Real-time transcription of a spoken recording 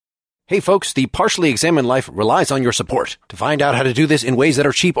Hey folks, the Partially Examined Life relies on your support. To find out how to do this in ways that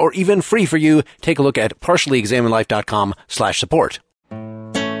are cheap or even free for you, take a look at partiallyexaminedlife.com/support.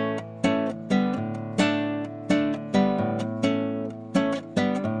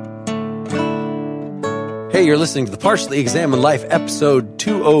 Hey, you're listening to the Partially Examined Life, episode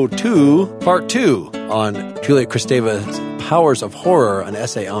 202, part 2, on Julia Kristeva's Powers of Horror, an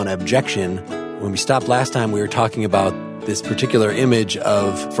essay on abjection. When we stopped last time, we were talking about this particular image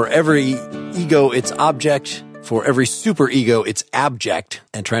of, for every ego, it's object, for every superego, it's abject,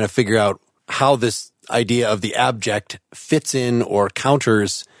 and trying to figure out how this idea of the abject fits in or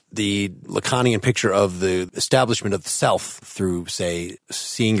counters the Lacanian picture of the establishment of the self through, say,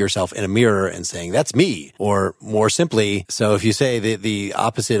 seeing yourself in a mirror and saying, that's me. Or more simply, so if you say the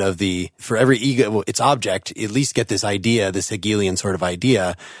opposite of the, for every ego, it's object, at least get this idea, this Hegelian sort of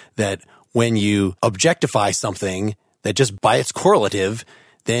idea, that when you objectify something, that just by its correlative,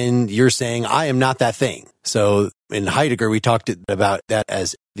 then you're saying, I am not that thing. So in Heidegger, we talked about that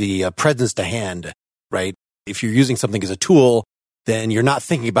as the presence to hand, right? If you're using something as a tool, then you're not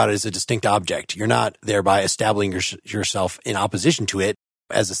thinking about it as a distinct object. You're not thereby establishing yourself in opposition to it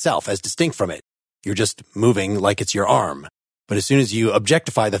as a self, as distinct from it. You're just moving like it's your arm. But as soon as you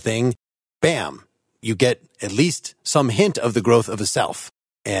objectify the thing, bam, you get at least some hint of the growth of a self.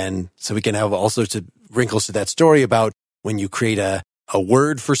 And so we can have all sorts of wrinkles to that story about when you create a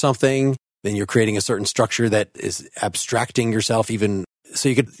word for something, then you're creating a certain structure that is abstracting yourself even. So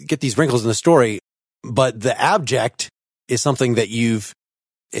you could get these wrinkles in the story, but the abject is something that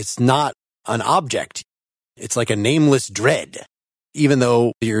it's not an object. It's like a nameless dread. Even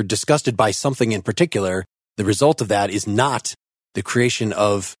though you're disgusted by something in particular, the result of that is not the creation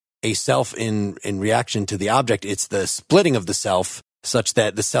of a self in reaction to the object. It's the splitting of the self such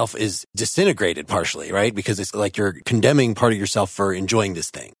that the self is disintegrated partially, right? Because it's like you're condemning part of yourself for enjoying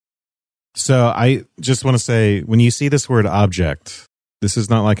this thing. So I just want to say, when you see this word object, this is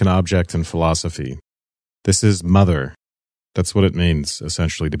not like an object in philosophy. This is mother. That's what it means,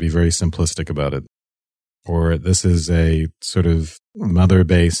 essentially, to be very simplistic about it. Or this is a sort of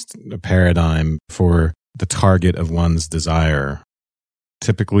mother-based paradigm for the target of one's desire,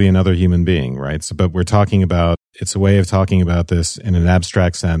 typically another human being, right? So, but we're talking about, it's a way of talking about this in an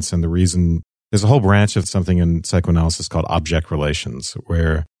abstract sense. And the reason, there's a whole branch of something in psychoanalysis called object relations,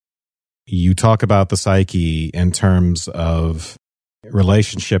 where you talk about the psyche in terms of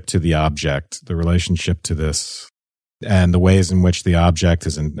relationship to the object, the relationship to this, and the ways in which the object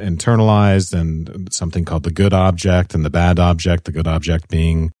is internalized, and something called the good object and the bad object, the good object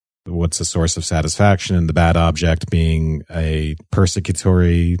being what's a source of satisfaction, and the bad object being a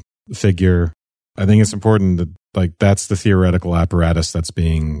persecutory figure. I think it's important that, like, that's the theoretical apparatus that's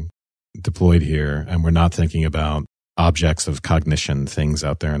being deployed here, and we're not thinking about objects of cognition, things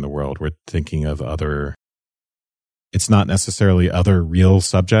out there in the world. We're thinking of it's not necessarily other real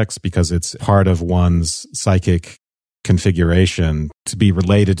subjects, because it's part of one's psychic configuration to be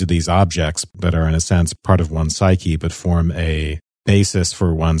related to these objects that are, in a sense, part of one's psyche, but form a basis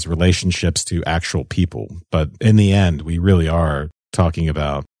for one's relationships to actual people. But in the end, we really are talking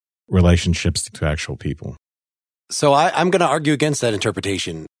about relationships to actual people. So I'm going to argue against that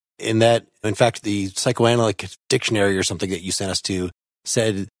interpretation, in that, in fact, the psychoanalytic dictionary or something that you sent us to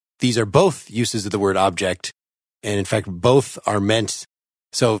said these are both uses of the word object, and in fact, both are meant.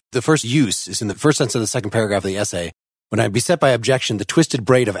 So the first use is in the first sentence of the second paragraph of the essay. When I am beset by objection, the twisted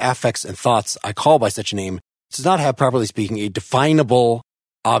braid of affects and thoughts I call by such a name does not have, properly speaking, a definable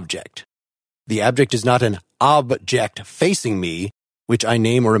object. The object is not an object facing me, which I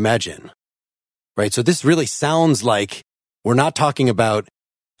name or imagine. Right? So this really sounds like we're not talking about,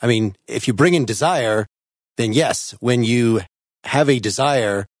 I mean, if you bring in desire, then yes, when you have a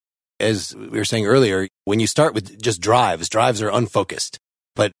desire, as we were saying earlier, when you start with just drives are unfocused,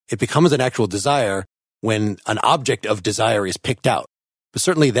 but it becomes an actual desire when an object of desire is picked out. But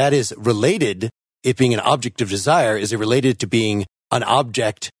certainly that is related, it being an object of desire is related to being an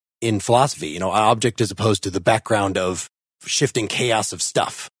object in philosophy, an object as opposed to the background of shifting chaos of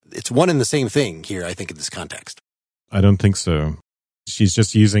stuff. It's one and the same thing here, I think, in this context. I don't think so. She's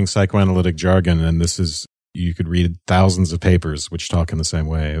just using psychoanalytic jargon, and this is, you could read thousands of papers which talk in the same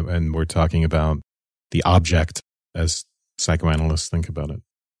way, and we're talking about the object as psychoanalysts think about it.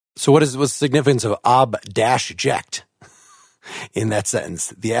 So what's the significance of ob-ject in that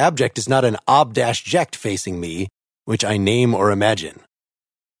sentence? The object is not an ob-ject facing me, which I name or imagine.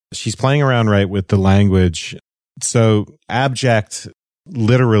 She's playing around, right, with the language. So abject,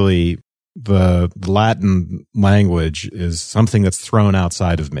 literally, the Latin language is something that's thrown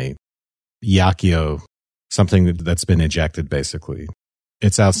outside of me. Iacchio, something that's been ejected, basically.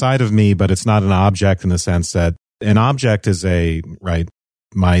 It's outside of me, but it's not an object in the sense that an object is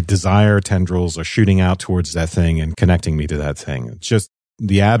my desire tendrils are shooting out towards that thing and connecting me to that thing. It's just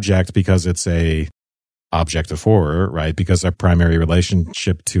the abject because it's a object of horror, right? Because our primary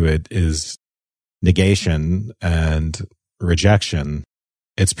relationship to it is negation and rejection.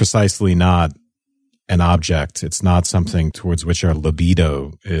 It's precisely not an object. It's not something towards which our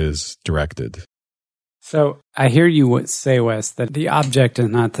libido is directed. So I hear you say, Wes, that the object is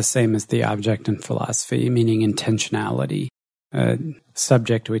not the same as the object in philosophy, meaning intentionality, a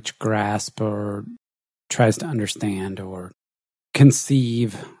subject which grasps or tries to understand or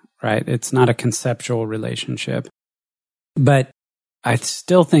conceive, right? It's not a conceptual relationship. But I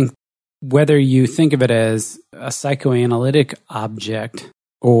still think whether you think of it as a psychoanalytic object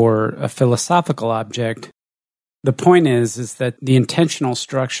or a philosophical object, the point is that the intentional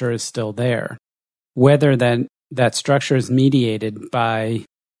structure is still there. Whether that structure is mediated by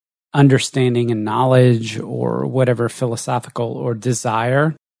understanding and knowledge or whatever philosophical or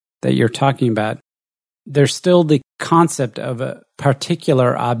desire that you're talking about, there's still the concept of a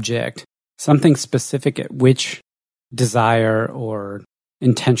particular object, something specific at which desire or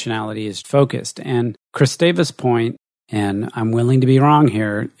intentionality is focused. And Kristeva's point, and I'm willing to be wrong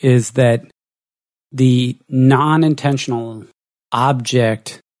here, is that the non-intentional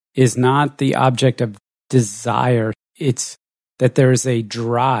object is not the object of desire. It's that there is a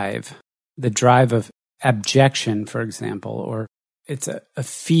drive, the drive of abjection, for example, or it's a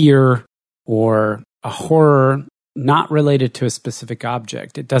fear or a horror not related to a specific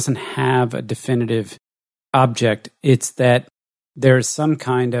object. It doesn't have a definitive object. It's that there's some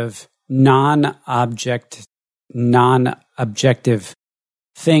kind of non-objective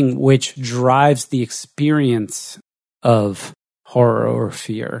thing which drives the experience of horror or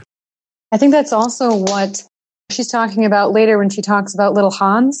fear. I think that's also what she's talking about later when she talks about little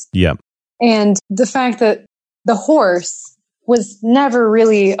Hans. Yeah. And the fact that the horse was never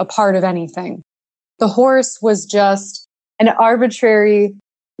really a part of anything. The horse was just an arbitrary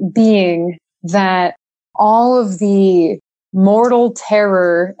being that all of the mortal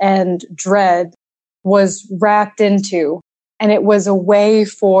terror and dread was wrapped into. And it was a way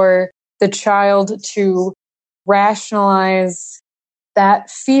for the child to rationalize that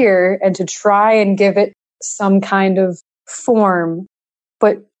fear and to try and give it some kind of form.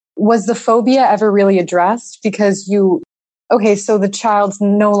 But was the phobia ever really addressed? Because so the child's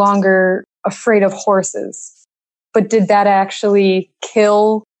no longer afraid of horses. But did that actually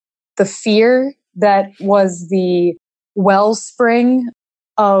kill the fear that was the wellspring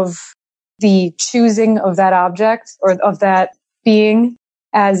of the choosing of that object or of that being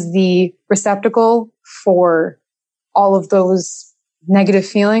as the receptacle for all of those negative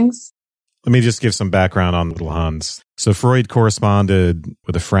feelings? Let me just give some background on little Hans. So Freud corresponded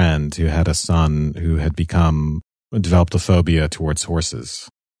with a friend who had a son who had developed a phobia towards horses.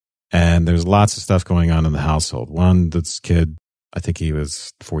 And there's lots of stuff going on in the household. One, this kid, I think he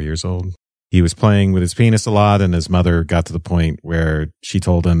was 4 years old. He was playing with his penis a lot, and his mother got to the point where she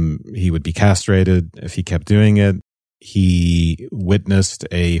told him he would be castrated if he kept doing it. He witnessed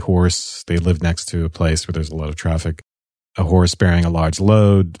a horse. They lived next to a place where there's a lot of traffic. A horse bearing a large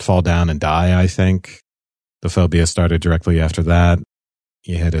load fall down and die, I think. The phobia started directly after that.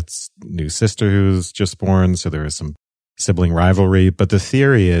 He had its new sister who was just born, so there was some sibling rivalry. But the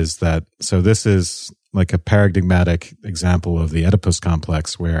theory is that, so this is like a paradigmatic example of the Oedipus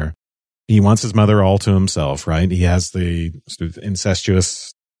complex where he wants his mother all to himself, right? He has the sort of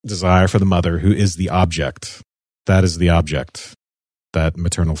incestuous desire for the mother who is the object. That is the object, that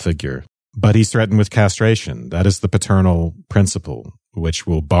maternal figure. But he's threatened with castration. That is the paternal principle, which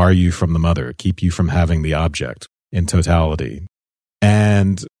will bar you from the mother, keep you from having the object in totality.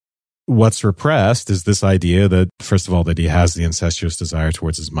 And what's repressed is this idea that, first of all, that he has the incestuous desire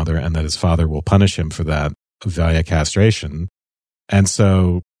towards his mother and that his father will punish him for that via castration. And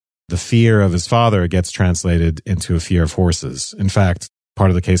so the fear of his father gets translated into a fear of horses. In fact,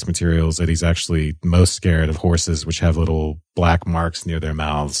 part of the case material is that he's actually most scared of horses, which have little black marks near their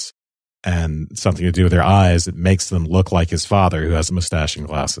mouths and something to do with their eyes. It makes them look like his father, who has a mustache and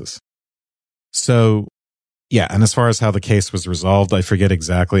glasses. So, yeah, and as far as how the case was resolved, I forget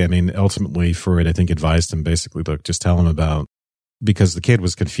exactly. I mean, ultimately, Freud, I think, advised him basically, look, just tell him about, because the kid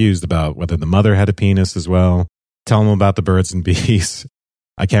was confused about whether the mother had a penis as well. Tell him about the birds and bees.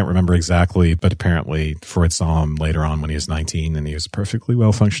 I can't remember exactly, but apparently Freud saw him later on when he was 19 and he was a perfectly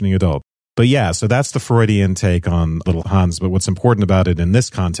well-functioning adult. But yeah, so that's the Freudian take on little Hans. But what's important about it in this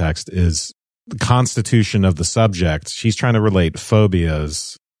context is the constitution of the subject. She's trying to relate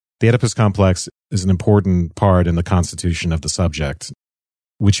phobias. The Oedipus complex is an important part in the constitution of the subject.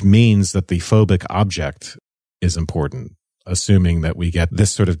 which means that the phobic object is important, assuming that we get this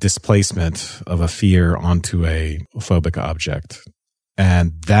sort of displacement of a fear onto a phobic object.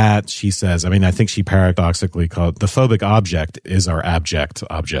 And that, she says, I mean, I think she paradoxically called the phobic object is our abject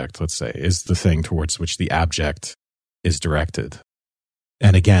object, let's say, is the thing towards which the abject is directed.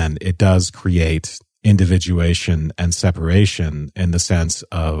 And again, it does create individuation and separation in the sense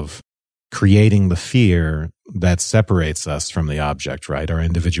of creating the fear that separates us from the object, right? Our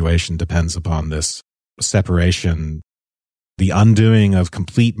individuation depends upon this separation, the undoing of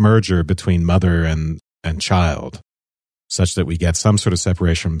complete merger between mother and child, such that we get some sort of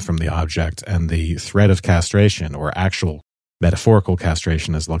separation from the object. And the threat of castration, or actual metaphorical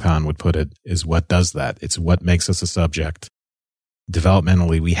castration, as Lacan would put it, is what does that. It's what makes us a subject.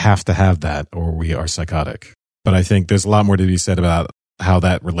 Developmentally, we have to have that or we are psychotic. But I think there's a lot more to be said about how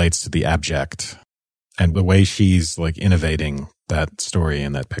that relates to the abject and the way she's like innovating that story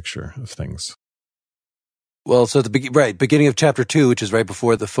and that picture of things. Well, so at the beginning of chapter 2, which is right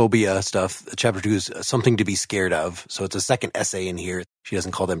before the phobia stuff, chapter 2 is something to be scared of. So it's a second essay in here. She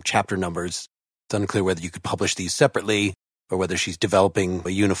doesn't call them chapter numbers. It's unclear whether you could publish these separately or whether she's developing a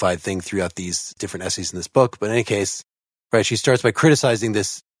unified thing throughout these different essays in this book. But in any case, right, she starts by criticizing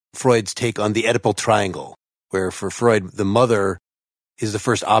this Freud's take on the Oedipal triangle, where for Freud, the mother is the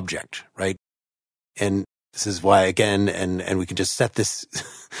first object, right? And this is why, again, and we can just set this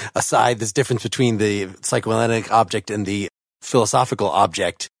aside, this difference between the psychoanalytic object and the philosophical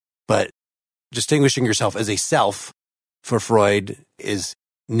object, but distinguishing yourself as a self for Freud is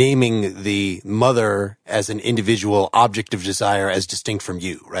naming the mother as an individual object of desire as distinct from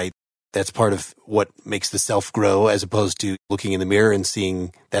you, right? That's part of what makes the self grow, as opposed to looking in the mirror and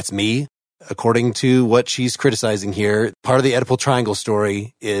seeing that's me. According to what she's criticizing here, part of the Oedipal triangle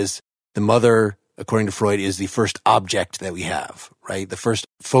story is the mother, according to Freud, is the first object that we have, right? The first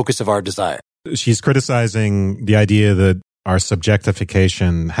focus of our desire. She's criticizing the idea that our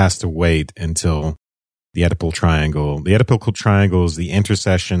subjectification has to wait until the Oedipal triangle. The Oedipal triangle is the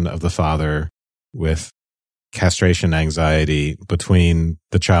intercession of the father with castration anxiety between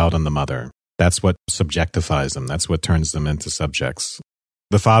the child and the mother. That's what subjectifies them. That's what turns them into subjects.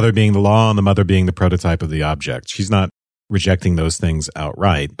 The father being the law and the mother being the prototype of the object. She's not rejecting those things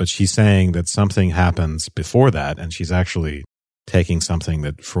outright, but she's saying that something happens before that, and she's actually taking something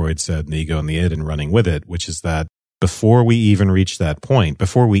that Freud said in The Ego and the Id and running with it, which is that before we even reach that point,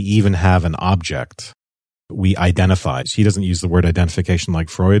 before we even have an object, we identify. She doesn't use the word identification like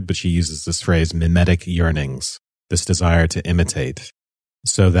Freud, but she uses this phrase, mimetic yearnings, this desire to imitate.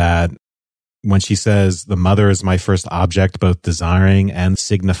 So that when she says the mother is my first object, both desiring and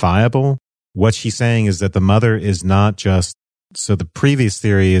signifiable, what she's saying is that the mother is not just, so the previous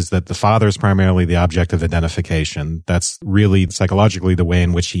theory is that the father is primarily the object of identification. That's really psychologically the way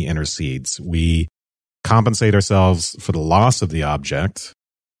in which he intercedes. We compensate ourselves for the loss of the object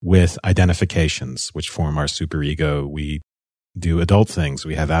with identifications, which form our superego. We do adult things.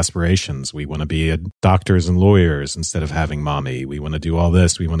 We have aspirations. We want to be doctors and lawyers instead of having mommy. We want to do all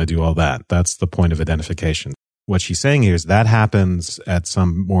this. We want to do all that. That's the point of identification. What she's saying here is that happens at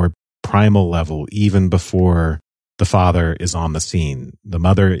some more primal level, even before the father is on the scene. The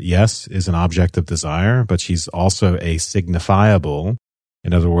mother, yes, is an object of desire, but she's also a signifiable.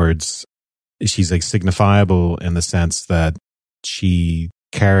 In other words, she's a signifiable in the sense that she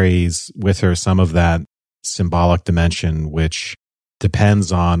carries with her some of that symbolic dimension, which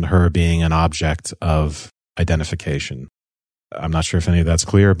depends on her being an object of identification. I'm not sure if any of that's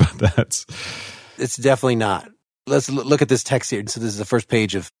clear, but it's definitely not. Let's look at this text here. So this is the first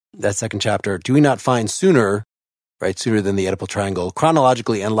page of that second chapter. Do we not find sooner than the Oedipal triangle,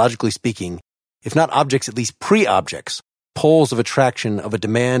 chronologically and logically speaking, if not objects, at least pre-objects, poles of attraction of a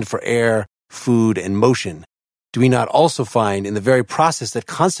demand for air, food, and motion? Do we not also find in the very process that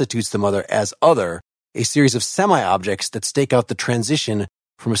constitutes the mother as other, a series of semi-objects that stake out the transition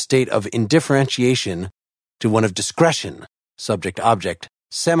from a state of indifferentiation to one of discretion, subject-object,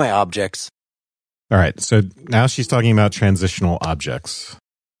 semi-objects? All right, so now she's talking about transitional objects.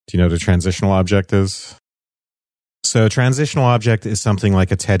 Do you know what a transitional object is? So a transitional object is something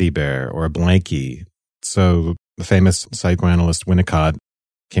like a teddy bear or a blankie. So the famous psychoanalyst Winnicott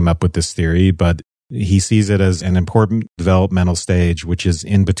came up with this theory, but he sees it as an important developmental stage, which is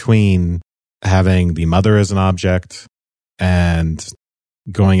in between having the mother as an object and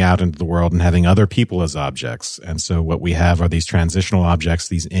going out into the world and having other people as objects. And so what we have are these transitional objects,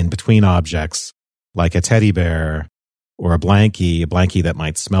 these in-between objects, like a teddy bear or a blankie that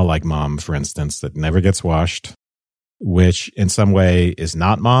might smell like mom, for instance, that never gets washed, which in some way is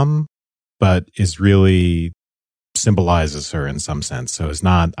not mom, but is really symbolizes her in some sense. So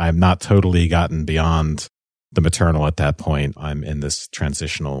I'm not totally gotten beyond the maternal at that point. I'm in this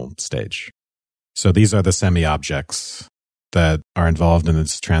transitional stage. So these are the semi-objects that are involved in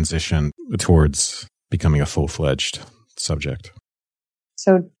this transition towards becoming a full-fledged subject.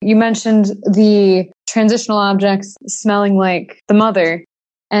 So you mentioned the transitional objects smelling like the mother.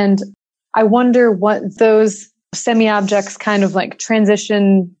 And I wonder what those semi-objects kind of like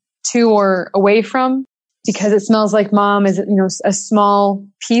transition to or away from, because it smells like mom is, a small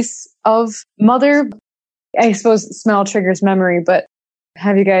piece of mother. I suppose smell triggers memory, but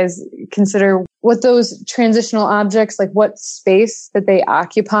have you guys consider what those transitional objects, like what space that they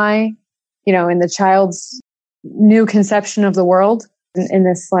occupy, in the child's new conception of the world in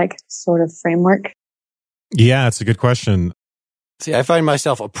this like sort of framework? Yeah, it's a good question. See, I find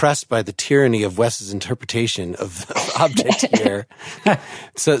myself oppressed by the tyranny of Wes's interpretation of object here,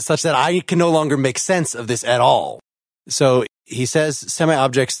 such that I can no longer make sense of this at all. So he says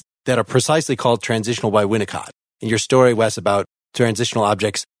semi-objects that are precisely called transitional by Winnicott. In your story, Wes, about transitional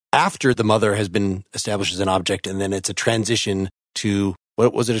objects after the mother has been established as an object, and then it's a transition to,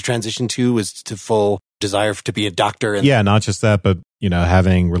 what was it a transition to? Was to full desire to be a doctor? Yeah, not just that, but,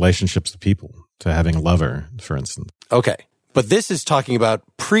 having relationships with people, to having a lover, for instance. Okay. But this is talking about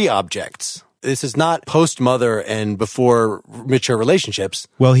pre-objects. This is not post-mother and before mature relationships.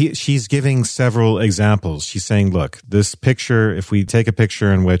 Well, she's giving several examples. She's saying, look, this picture, if we take a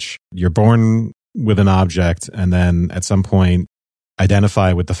picture in which you're born with an object and then at some point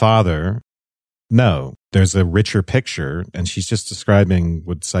identify with the father, no, there's a richer picture. And she's just describing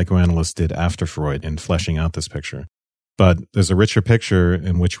what psychoanalysts did after Freud in fleshing out this picture. But there's a richer picture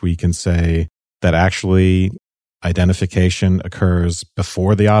in which we can say that actually identification occurs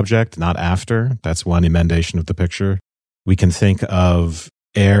before the object, not after. That's one emendation of the picture. We can think of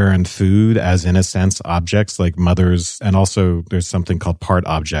air and food as, in a sense, objects like mothers. And also there's something called part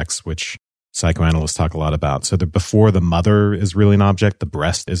objects, which psychoanalysts talk a lot about. So before the mother is really an object, the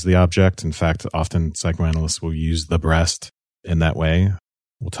breast is the object. In fact, often psychoanalysts will use the breast in that way.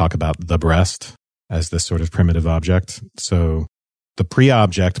 We'll talk about the breast as this sort of primitive object. So the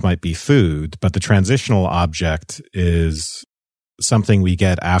pre-object might be food, but the transitional object is something we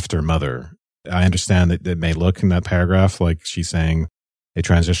get after mother. I understand that it may look in that paragraph like she's saying a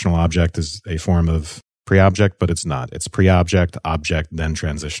transitional object is a form of pre-object, but it's not. It's pre-object, object, then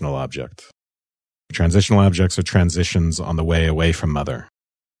transitional object. Transitional objects are transitions on the way away from mother.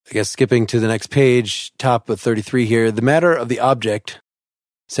 I guess skipping to the next page, top of 33 here, the matter of the object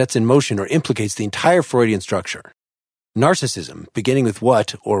sets in motion or implicates the entire Freudian structure. Narcissism, beginning with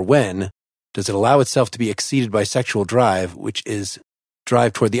what or when, does it allow itself to be exceeded by sexual drive, which is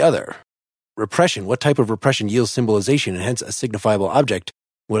drive toward the other? Repression, what type of repression yields symbolization and hence a signifiable object?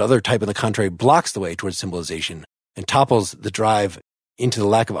 What other type, on the contrary, blocks the way towards symbolization and topples the drive into the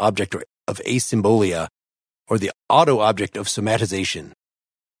lack of object or of asymbolia, or the auto-object of somatization?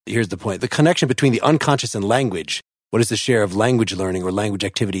 Here's the point. The connection between the unconscious and language. What is the share of language learning or language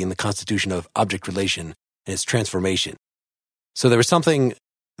activity in the constitution of object relation and its transformation? So there was something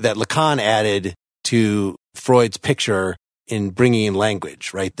that Lacan added to Freud's picture in bringing in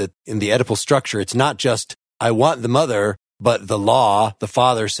language, right? That in the Oedipal structure, it's not just, I want the mother, but the law, the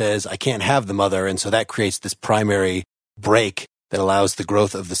father says, I can't have the mother. And so that creates this primary break that allows the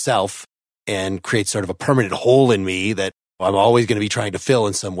growth of the self and creates sort of a permanent hole in me that I'm always going to be trying to fill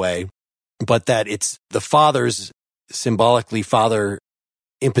in some way. But that it's the father's, symbolically father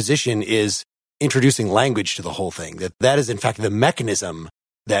imposition is introducing language to the whole thing. That is in fact the mechanism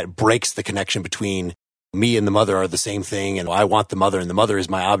that breaks the connection between me and the mother are the same thing, and I want the mother and the mother is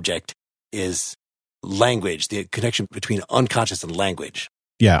my object, is language, the connection between unconscious and language.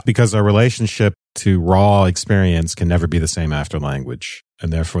 Yeah, because our relationship to raw experience can never be the same after language,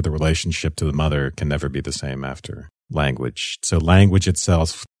 and therefore the relationship to the mother can never be the same after language. So language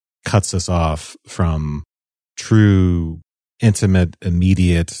itself cuts us off from true, intimate,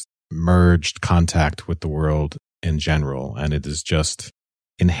 immediate, merged contact with the world in general, and it is just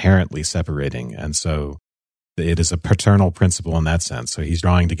inherently separating. And so it is a paternal principle in that sense. So he's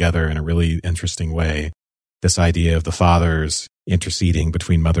drawing together in a really interesting way this idea of the fathers interceding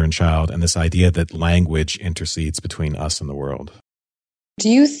between mother and child, and this idea that language intercedes between us and the world. Do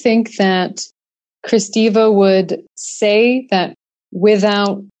you think that Kristeva would say that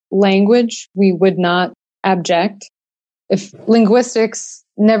without language, we would not abject? If linguistics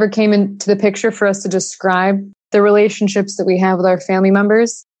never came into the picture for us to describe the relationships that we have with our family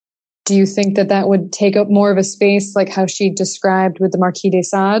members, do you think that that would take up more of a space, like how she described with the Marquis de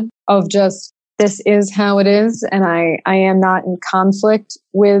Sade, of just, this is how it is, and I am not in conflict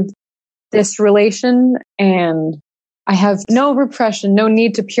with this relation, and I have no repression, no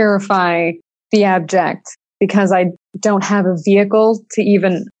need to purify the abject because I don't have a vehicle to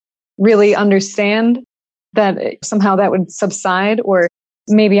even really understand that somehow that would subside, or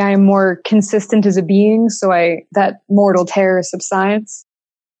maybe I am more consistent as a being, so that mortal terror subsides.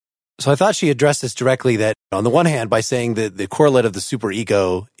 So I thought she addressed this directly, that on the one hand, by saying that the correlate of the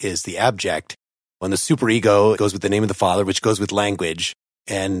superego is the abject, when the superego goes with the name of the Father, which goes with language.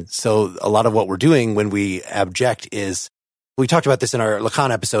 And so a lot of what we're doing when we abject is, we talked about this in our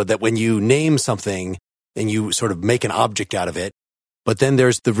Lacan episode, that when you name something and you sort of make an object out of it, but then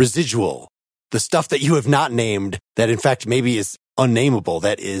there's the residual, the stuff that you have not named that in fact maybe is unnameable,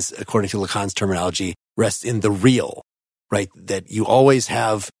 that is, according to Lacan's terminology, rests in the real, right? That you always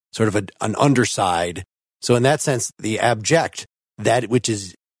have sort of an underside. So in that sense, the abject, that which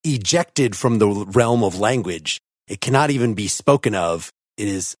is ejected from the realm of language, it cannot even be spoken of. It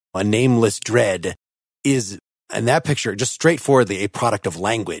is a nameless dread, is, in that picture, just straightforwardly a product of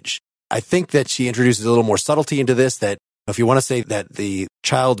language. I think that she introduces a little more subtlety into this, that if you want to say that the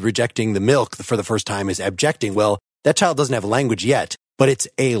child rejecting the milk for the first time is abjecting, well, that child doesn't have language yet, but it's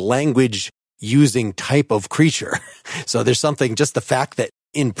a language-using type of creature. So there's something, just the fact that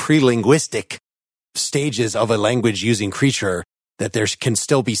in pre-linguistic stages of a language-using creature, that there can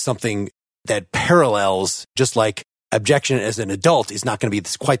still be something that parallels, just like abjection as an adult is not going to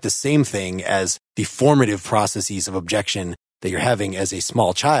be quite the same thing as the formative processes of abjection that you're having as a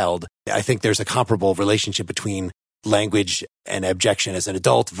small child. I think there's a comparable relationship between language and abjection as an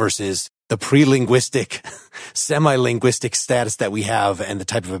adult versus the pre-linguistic, semi-linguistic status that we have and the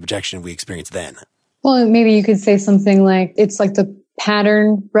type of abjection we experience then. Well, maybe you could say something like, it's like the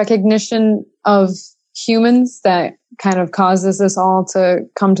pattern recognition of humans that kind of causes us all to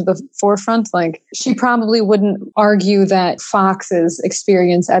come to the forefront. Like, she probably wouldn't argue that foxes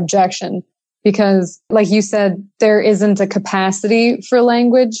experience abjection because, like you said, there isn't a capacity for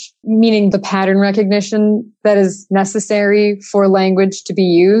language, meaning the pattern recognition that is necessary for language to be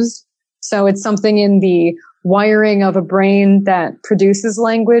used. So it's something in the wiring of a brain that produces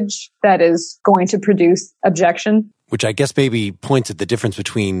language that is going to produce abjection. Which I guess maybe points at the difference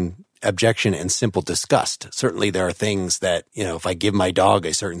between abjection and simple disgust. Certainly there are things that, if I give my dog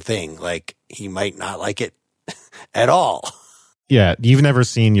a certain thing, like, he might not like it at all. Yeah, you've never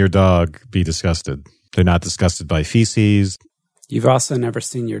seen your dog be disgusted. They're not disgusted by feces. You've also never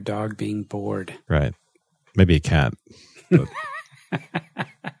seen your dog being bored. Right. Maybe a cat. But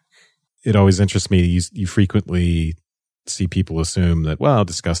it always interests me. You frequently see people assume that, well,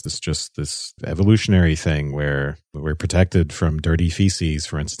 disgust is just this evolutionary thing where we're protected from dirty feces,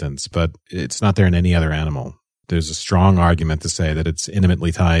 for instance, but it's not there in any other animal. There's a strong argument to say that it's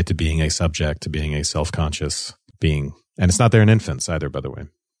intimately tied to being a subject, to being a self-conscious being. And it's not there in infants either, by the way.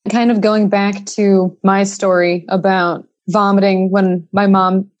 Kind of going back to my story about vomiting when my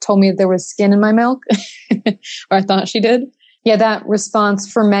mom told me that there was skin in my milk, or I thought she did. Yeah, that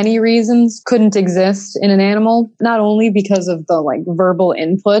response, for many reasons, couldn't exist in an animal, not only because of the verbal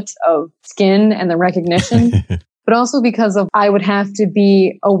input of skin and the recognition, but also because of I would have to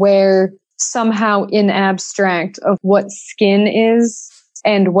be aware somehow in abstract of what skin is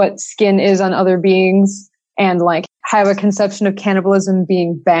and what skin is on other beings, and have a conception of cannibalism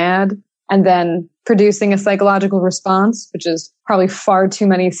being bad and then producing a psychological response, which is probably far too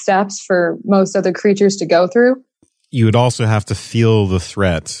many steps for most other creatures to go through. You would also have to feel the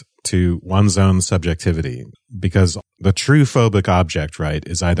threat to one's own subjectivity, because the true phobic object, right,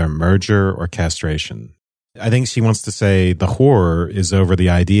 is either merger or castration. I think she wants to say the horror is over the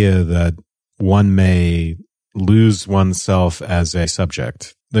idea that one may lose oneself as a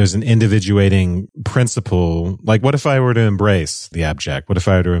subject. There's an individuating principle. Like, what if I were to embrace the abject? What if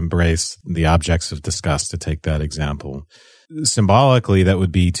I were to embrace the objects of disgust, to take that example? Symbolically, that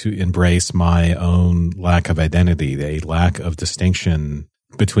would be to embrace my own lack of identity, a lack of distinction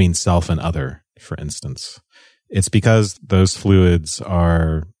between self and other, for instance. It's because those fluids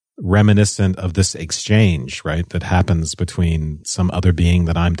are reminiscent of this exchange, right, that happens between some other being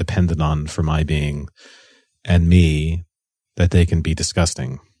that I'm dependent on for my being and me, that they can be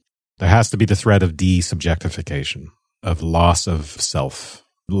disgusting. There has to be the threat of desubjectification, of loss of self,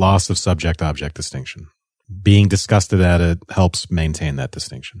 loss of subject-object distinction. Being disgusted at it helps maintain that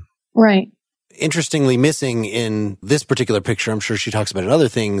distinction. Right. Interestingly missing in this particular picture, I'm sure she talks about in other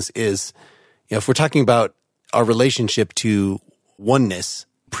things, is, if we're talking about our relationship to oneness,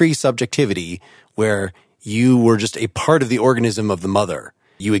 pre-subjectivity, where you were just a part of the organism of the mother.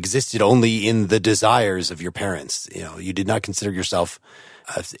 You existed only in the desires of your parents. You did not consider yourself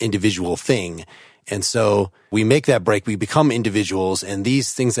an individual thing. And so we make that break, we become individuals, and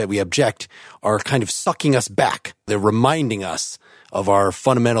these things that we object are kind of sucking us back. They're reminding us of our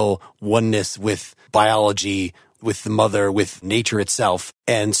fundamental oneness with biology, with the mother, with nature itself.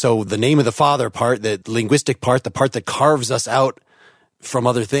 And so the name of the father part, the linguistic part, the part that carves us out from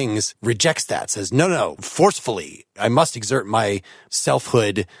other things, rejects that, says, no, forcefully, I must exert my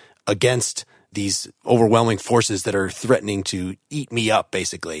selfhood against these overwhelming forces that are threatening to eat me up,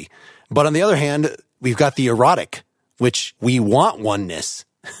 basically. But on the other hand, we've got the erotic, which we want oneness,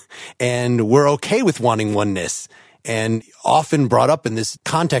 and we're okay with wanting oneness, and often brought up in this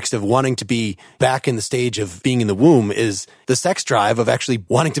context of wanting to be back in the stage of being in the womb is the sex drive of actually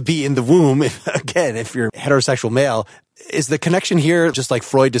wanting to be in the womb. If you're heterosexual male, is the connection here, just like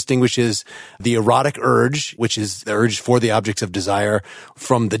Freud distinguishes the erotic urge, which is the urge for the objects of desire,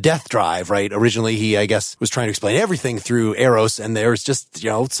 from the death drive, right? Originally, he, I guess, was trying to explain everything through Eros, and there's just,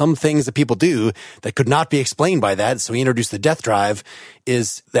 some things that people do that could not be explained by that. So he introduced the death drive.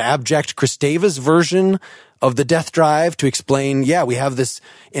 Is the abject Kristeva's version of the death drive to explain, we have this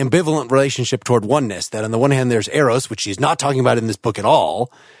ambivalent relationship toward oneness, that on the one hand, there's Eros, which she's not talking about in this book at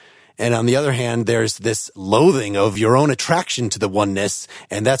all. And on the other hand, there's this loathing of your own attraction to the oneness,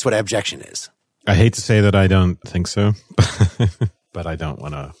 and that's what abjection is. I hate to say that I don't think so, but I don't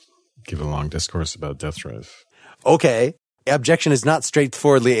want to give a long discourse about death drive. Okay. Abjection is not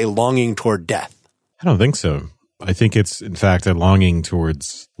straightforwardly a longing toward death. I don't think so. I think it's, in fact, a longing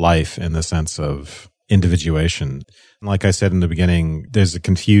towards life in the sense of individuation. Like I said in the beginning, there's a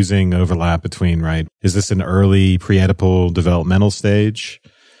confusing overlap between, right, is this an early pre-Oedipal developmental stage?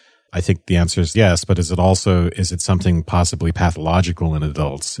 I think the answer is yes, but is it something possibly pathological in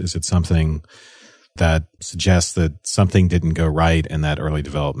adults? Is it something that suggests that something didn't go right in that early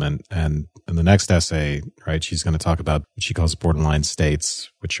development? And in the next essay, right, she's going to talk about what she calls borderline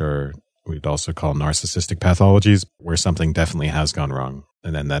states, which are, we'd also call narcissistic pathologies, where something definitely has gone wrong.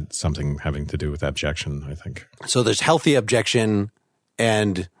 And then that's something having to do with abjection, I think. So there's healthy abjection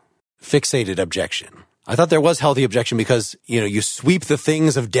and fixated abjection. I thought there was healthy abjection because, you sweep the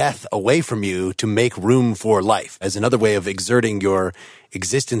things of death away from you to make room for life. As another way of exerting your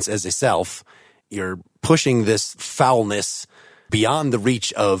existence as a self, you're pushing this foulness beyond the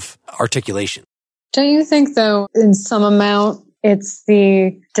reach of articulation. Don't you think, though, in some amount, it's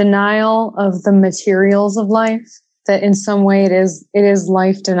the denial of the materials of life, that in some way it is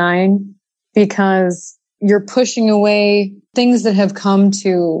life denying, because you're pushing away things that have come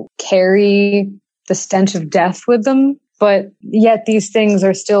to carry the stench of death with them, but yet these things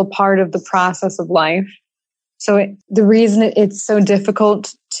are still part of the process of life. So the reason it's so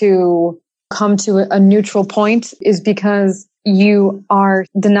difficult to come to a neutral point is because you are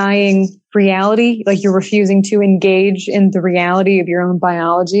denying reality, like you're refusing to engage in the reality of your own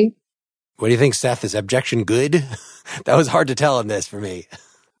biology. What do you think, Seth? Is abjection good? That was hard to tell in this for me.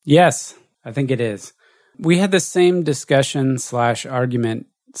 Yes, I think it is. We had the same discussion / argument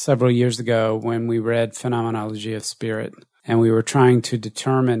several years ago when we read Phenomenology of Spirit, and we were trying to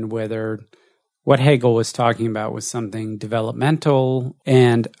determine whether what Hegel was talking about was something developmental,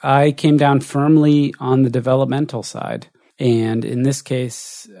 and I came down firmly on the developmental side. And in this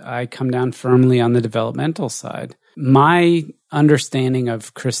case, I come down firmly on the developmental side. My understanding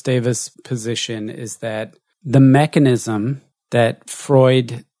of Kristeva's position is that the mechanism that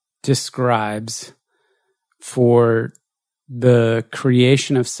Freud describes for the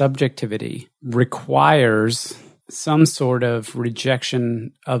creation of subjectivity requires some sort of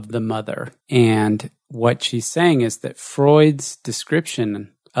rejection of the mother. And what she's saying is that Freud's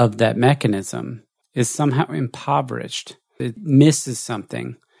description of that mechanism is somehow impoverished. It misses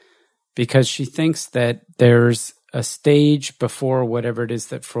something because she thinks that there's a stage before whatever it is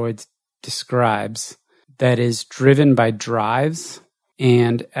that Freud describes that is driven by drives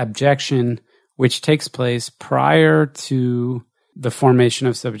and abjection, which takes place prior to the formation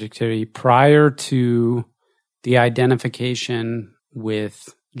of subjectivity, prior to the identification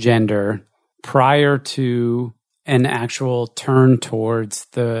with gender, prior to an actual turn towards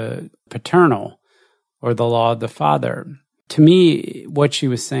the paternal or the law of the father. To me, what she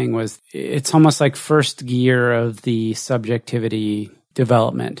was saying was it's almost like first gear of the subjectivity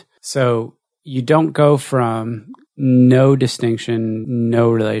development. So you don't go from no distinction,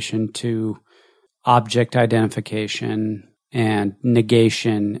 no relation to object identification and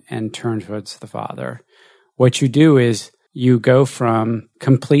negation and turn towards the father. What you do is you go from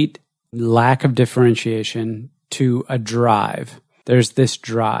complete lack of differentiation to a drive. There's this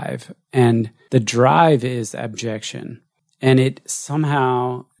drive, and the drive is abjection. And it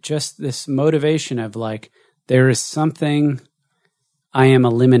somehow, just this motivation of like, there is something I am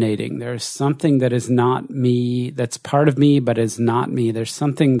eliminating. There's something that is not me, that's part of me, but is not me. There's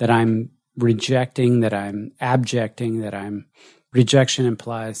something that I'm rejecting, that I'm abjecting, rejection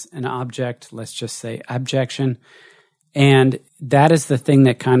implies an object, let's just say abjection. And that is the thing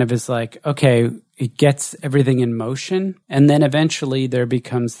that kind of is like, okay, it gets everything in motion. And then eventually there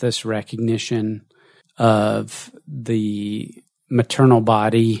becomes this recognition of the maternal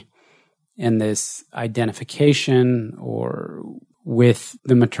body and this identification or with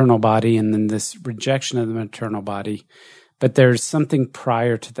the maternal body, and then this rejection of the maternal body. But there's something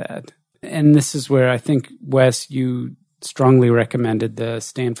prior to that. And this is where I think, Wes, you strongly recommended the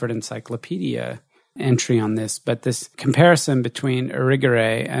Stanford Encyclopedia entry on this, but this comparison between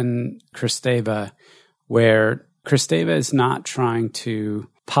Irigaray and Kristeva, where Kristeva is not trying to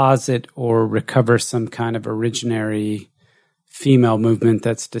posit or recover some kind of originary female movement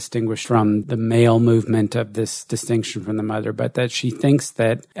that's distinguished from the male movement of this distinction from the mother, but that she thinks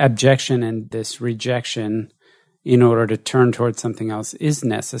that abjection and this rejection in order to turn towards something else is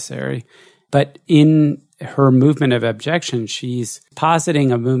necessary. But in her movement of abjection, she's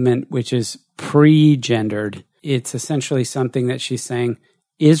positing a movement which is pre-gendered. It's essentially something that she's saying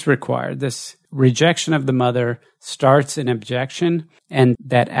is required. This rejection of the mother starts in abjection, and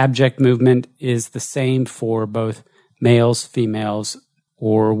that abject movement is the same for both males, females,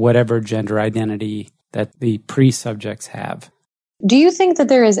 or whatever gender identity that the pre-subjects have. Do you think that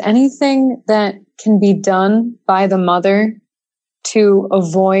there is anything that can be done by the mother to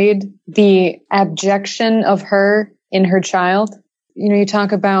avoid the abjection of her in her child? You know, you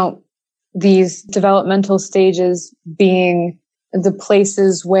talk about these developmental stages being the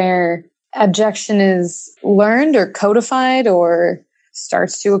places where abjection is learned or codified or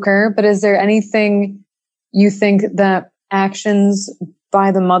starts to occur, but is there anything you think that actions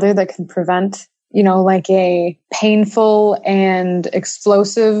by the mother that can prevent, you know, like a painful and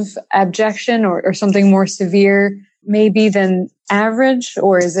explosive abjection or something more severe maybe than average?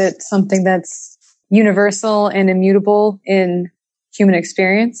 Or is it something that's universal and immutable in human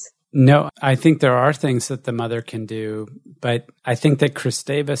experience? No, I think there are things that the mother can do, but I think that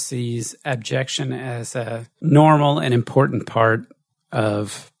Kristeva sees abjection as a normal and important part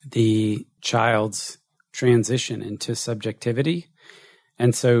of the child's transition into subjectivity.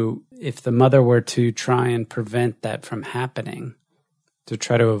 And so if the mother were to try and prevent that from happening, to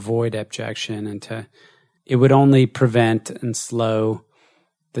try to avoid abjection it would only prevent and slow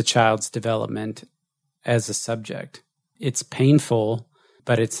the child's development as a subject. It's painful,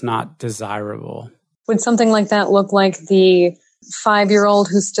 but it's not desirable. Would something like that look like the 5-year-old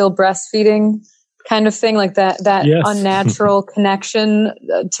who's still breastfeeding kind of thing, like that yes. Unnatural connection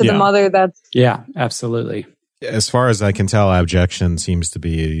to the mother? Yeah, absolutely. As far as I can tell, abjection seems to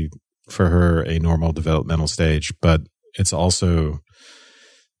be, for her, a normal developmental stage, but it's also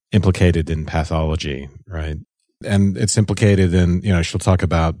implicated in pathology, right? And it's implicated in, she'll talk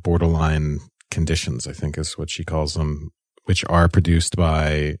about borderline conditions, I think is what she calls them, which are produced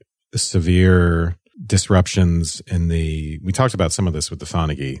by severe disruptions we talked about some of this with the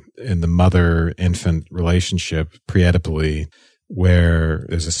Fonagy, in the mother-infant relationship pre-Oedipally, where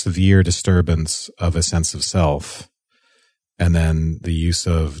there's a severe disturbance of a sense of self, and then the use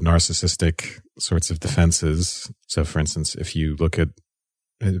of narcissistic sorts of defenses. So, for instance, if you look at,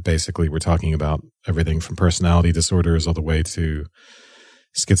 basically we're talking about everything from personality disorders all the way to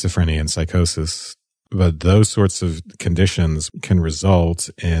schizophrenia and psychosis. But those sorts of conditions can result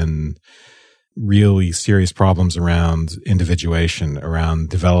in really serious problems around individuation, around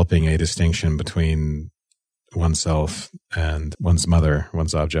developing a distinction between oneself and one's mother,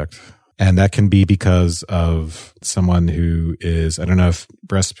 one's object. And that can be because of someone who is, I don't know if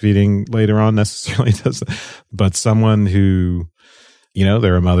breastfeeding later on necessarily does that, but someone who,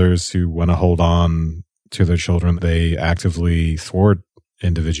 there are mothers who want to hold on to their children. They actively thwart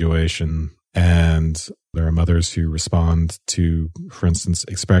individuation. And there are mothers who respond to, for instance,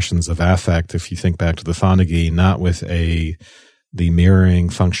 expressions of affect. If you think back to the Fonagy, not with the mirroring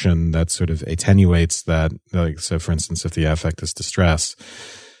function that sort of attenuates that. So, for instance, if the affect is distress,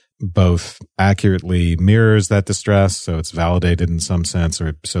 both accurately mirrors that distress, so it's validated in some sense,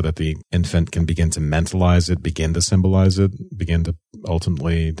 or so that the infant can begin to mentalize it, begin to symbolize it, begin to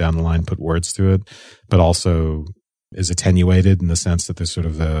ultimately down the line put words to it, but also is attenuated in the sense that there's sort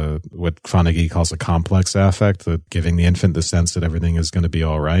of what Fonagy calls a complex affect, that giving the infant the sense that everything is going to be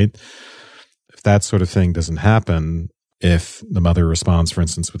all right. If that sort of thing doesn't happen, if the mother responds, for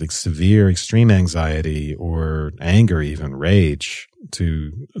instance, with severe extreme anxiety or anger, even rage,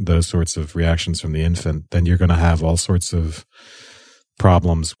 to those sorts of reactions from the infant, then you're going to have all sorts of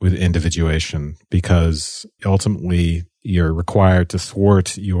problems with individuation, because ultimately you're required to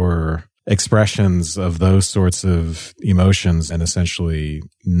thwart your expressions of those sorts of emotions and essentially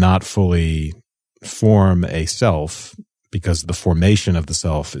not fully form a self because the formation of the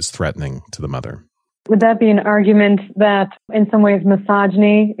self is threatening to the mother. Would that be an argument that in some ways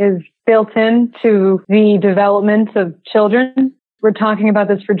misogyny is built into the development of children? We're talking about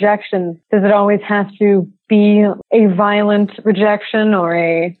this rejection. Does it always have to be a violent rejection or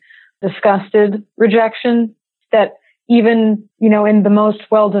a disgusted rejection? That even, in the most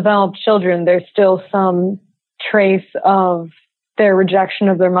well-developed children, there's still some trace of their rejection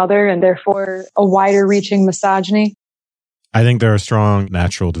of their mother and therefore a wider-reaching misogyny? I think there are strong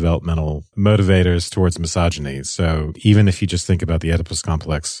natural developmental motivators towards misogyny. So even if you just think about the Oedipus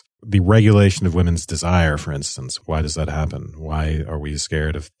complex, the regulation of women's desire, for instance, why does that happen? Why are we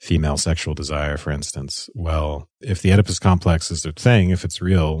scared of female sexual desire, for instance? Well, if the Oedipus complex is a thing, if it's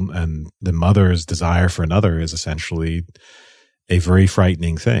real, and the mother's desire for another is essentially a very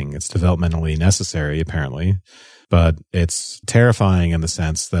frightening thing. It's developmentally necessary, apparently, but it's terrifying in the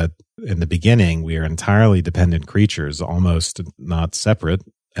sense that in the beginning, we are entirely dependent creatures, almost not separate.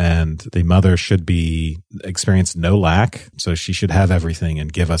 And the mother should experience no lack. So she should have everything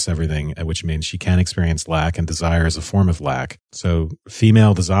and give us everything, which means she can experience lack, and desire is a form of lack. So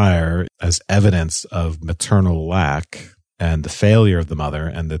female desire as evidence of maternal lack and the failure of the mother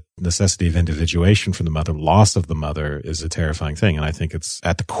and the necessity of individuation from the mother, loss of the mother, is a terrifying thing. And I think it's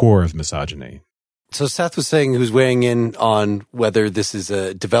at the core of misogyny. So Seth was saying, who's weighing in on whether this is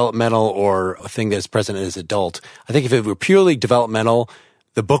a developmental or a thing that's present as adult. I think if it were purely developmental,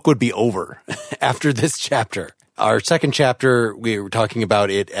 the book would be over after this chapter. Our second chapter, we were talking about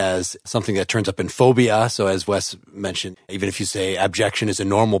it as something that turns up in phobia. So as Wes mentioned, even if you say abjection is a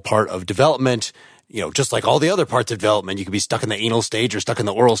normal part of development, just like all the other parts of development, you could be stuck in the anal stage or stuck in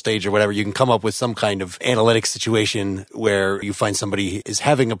the oral stage or whatever. You can come up with some kind of analytic situation where you find somebody is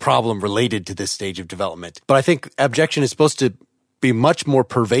having a problem related to this stage of development. But I think abjection is supposed to be much more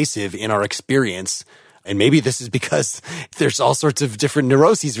pervasive in our experience. And maybe this is because there's all sorts of different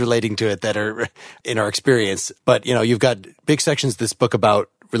neuroses relating to it that are in our experience. But, you've got big sections of this book about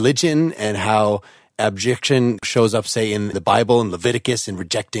religion and how abjection shows up, say, in the Bible and Leviticus, and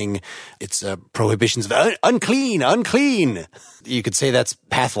rejecting its prohibitions of unclean. You could say that's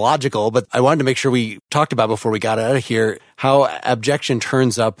pathological, but I wanted to make sure we talked about before we got out of here how abjection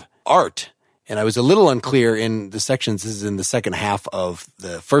turns up art. And I was a little unclear in the sections, this is in the second half of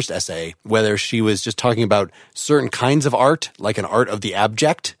the first essay, whether she was just talking about certain kinds of art, like an art of the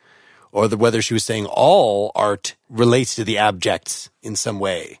abject, or whether she was saying all art relates to the abjects in some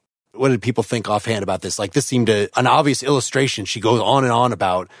way. What did people think offhand about this? Like, this seemed an obvious illustration she goes on and on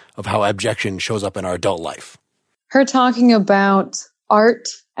about of how abjection shows up in our adult life. Her talking about art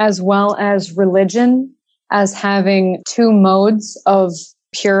as well as religion as having two modes of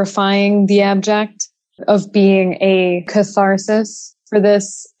purifying the abject, of being a catharsis for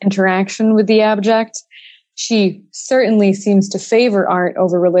this interaction with the abject. She certainly seems to favor art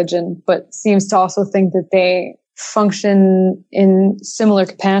over religion, but seems to also think that they function in similar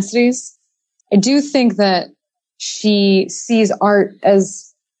capacities. I do think that she sees art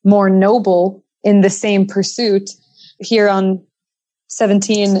as more noble in the same pursuit. Here on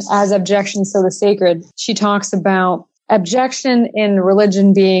 17, as abjection, so the sacred, she talks about abjection in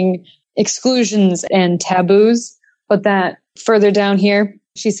religion being exclusions and taboos, but that further down here,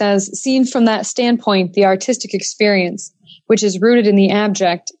 she says, seen from that standpoint, the artistic experience, which is rooted in the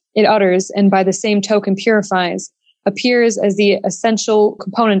abject, it utters and by the same token purifies, appears as the essential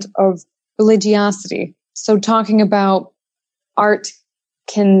component of religiosity. So talking about art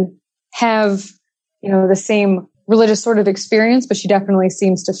can have, the same religious sort of experience, but she definitely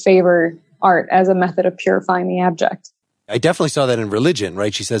seems to favor art as a method of purifying the abject. I definitely saw that in religion,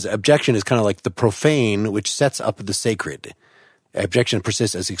 right? She says abjection is kind of like the profane, which sets up the sacred. Abjection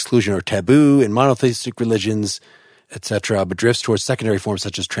persists as exclusion or taboo in monotheistic religions, etc., but drifts towards secondary forms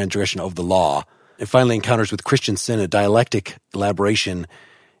such as transgression of the law. It finally encounters with Christian sin a dialectic elaboration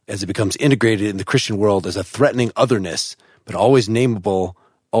as it becomes integrated in the Christian world as a threatening otherness, but always nameable,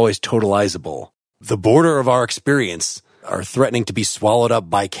 always totalizable. The border of our experience are threatening to be swallowed up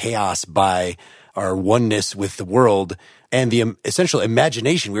by chaos, by our oneness with the world, and the essential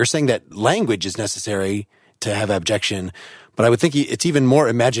imagination. We were saying that language is necessary to have abjection, but I would think it's even more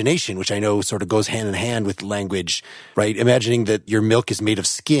imagination, which I know sort of goes hand in hand with language, right? Imagining that your milk is made of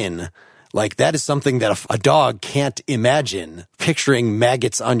skin. Like, that is something that a dog can't imagine. Picturing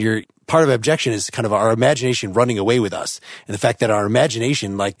maggots on your... Part of abjection is kind of our imagination running away with us. And the fact that our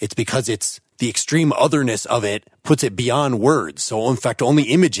imagination, it's because it's the extreme otherness of it, puts it beyond words. So, in fact, only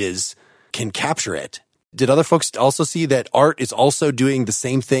images can capture it. Did other folks also see that art is also doing the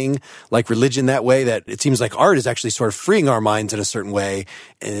same thing like religion that way? That it seems like art is actually sort of freeing our minds in a certain way.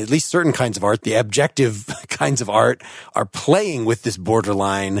 And at least certain kinds of art, the objective kinds of art, are playing with this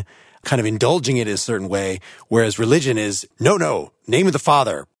borderline, kind of indulging it in a certain way. Whereas religion is, no, name of the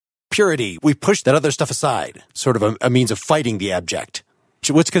Father, purity. We push that other stuff aside, sort of a means of fighting the abject.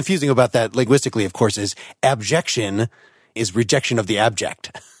 What's confusing about that linguistically, of course, is abjection is rejection of the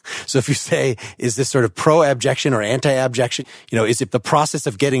abject. So if you say, is this sort of pro-abjection or anti-abjection? Is it the process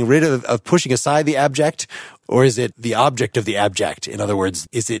of getting rid of pushing aside the abject, or is it the object of the abject? In other words,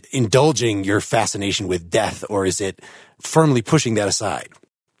 is it indulging your fascination with death, or is it firmly pushing that aside?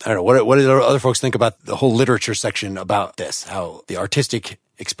 I don't know. What do other folks think about the whole literature section about this? How the artistic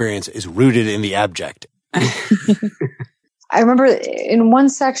experience is rooted in the abject? I remember in one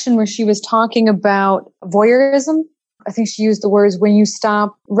section where she was talking about voyeurism. I think she used the words, when you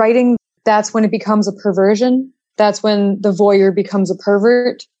stop writing, that's when it becomes a perversion. That's when the voyeur becomes a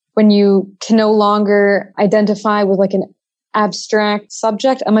pervert. When you can no longer identify with like an abstract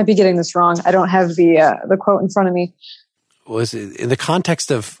subject. I might be getting this wrong. I don't have the quote in front of me. Was it in the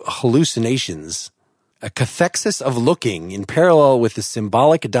context of hallucinations, a cathexis of looking in parallel with the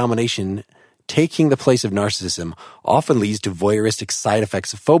symbolic domination taking the place of narcissism often leads to voyeuristic side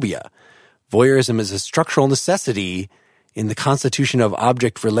effects of phobia. Voyeurism is a structural necessity in the constitution of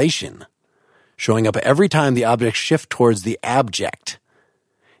object relation, showing up every time the objects shift towards the abject.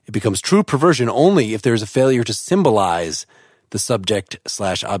 It becomes true perversion only if there is a failure to symbolize the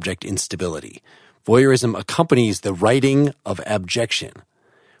subject/object instability. Voyeurism accompanies the writing of abjection.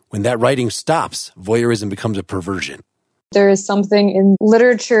 When that writing stops, voyeurism becomes a perversion. There is something in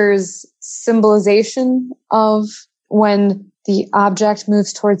literature's symbolization of when the object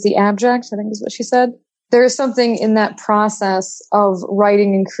moves towards the abject, I think is what she said. There is something in that process of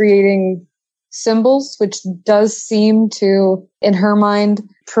writing and creating symbols, which does seem to, in her mind,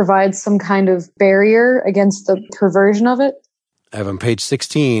 provide some kind of barrier against the perversion of it. I have on page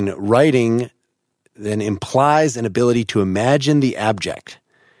 16, writing then implies an ability to imagine the abject,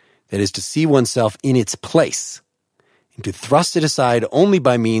 that is to see oneself in its place, and to thrust it aside only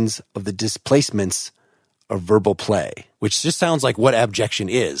by means of the displacements of verbal play, which just sounds like what abjection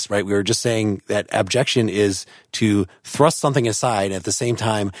is, right? We were just saying that abjection is to thrust something aside and at the same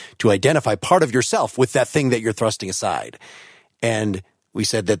time to identify part of yourself with that thing that you're thrusting aside. And we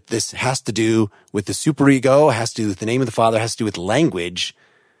said that this has to do with the superego, has to do with the name of the Father, has to do with language.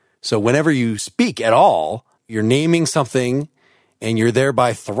 So whenever you speak at all, you're naming something and you're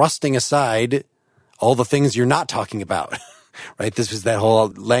thereby thrusting aside all the things you're not talking about. Right? This was that whole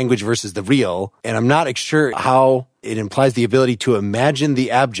language versus the real. And I'm not sure how it implies the ability to imagine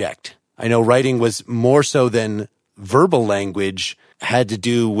the abject. I know writing was more so than verbal language, had to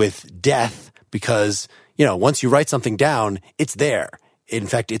do with death because, once you write something down, it's there. In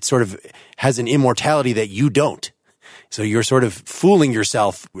fact, it sort of has an immortality that you don't. So you're sort of fooling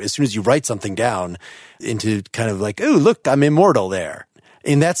yourself as soon as you write something down into kind of like, oh, look, I'm immortal there.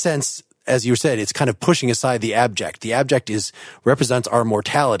 In that sense, as you said, it's kind of pushing aside the abject. The abject represents our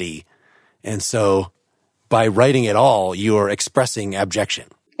mortality. And so by writing it all, you are expressing abjection.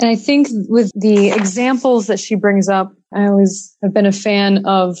 And I think with the examples that she brings up, I always have been a fan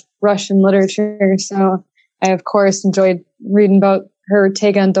of Russian literature. So I, of course, enjoyed reading about her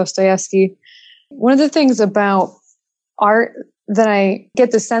take on Dostoevsky. One of the things about art that I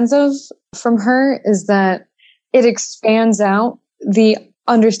get the sense of from her is that it expands out the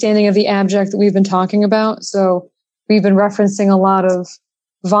understanding of the abject that we've been talking about. So we've been referencing a lot of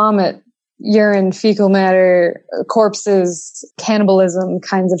vomit, urine, fecal matter, corpses, cannibalism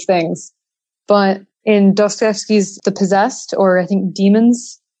kinds of things. But in Dostoevsky's The Possessed, or I think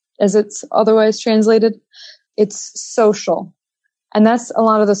Demons, as it's otherwise translated, it's social. And that's a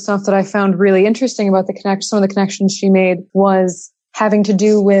lot of the stuff that I found really interesting about some of the connections she made was having to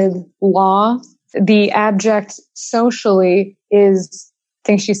do with law. The abject socially is, I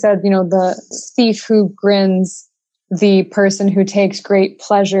think she said, the thief who grins, the person who takes great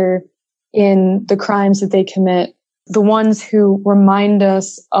pleasure in the crimes that they commit, the ones who remind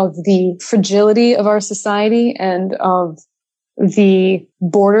us of the fragility of our society and of the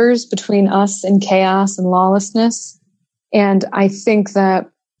borders between us and chaos and lawlessness. And I think that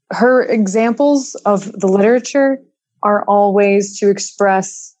her examples of the literature are all ways to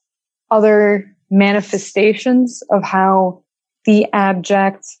express other manifestations of how the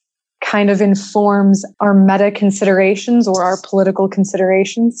abject kind of informs our meta considerations or our political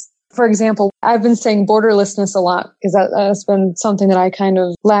considerations. For example, I've been saying borderlessness a lot because that's been something that I kind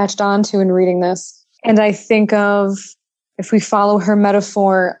of latched onto in reading this. And I think of, if we follow her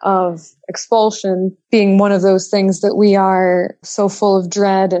metaphor of expulsion being one of those things that we are so full of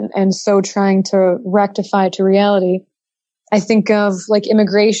dread and so trying to rectify to reality, I think of like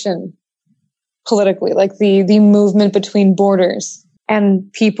immigration politically, like the movement between borders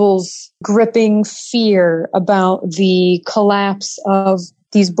and people's gripping fear about the collapse of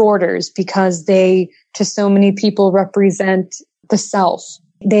these borders because they, to so many people, represent the self.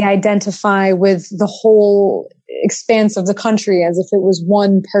 They identify with the whole expanse of the country as if it was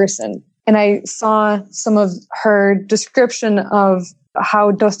one person. And I saw some of her description of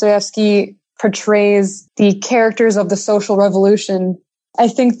how Dostoevsky portrays the characters of the social revolution. I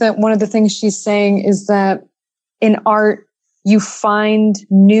think that one of the things she's saying is that in art, you find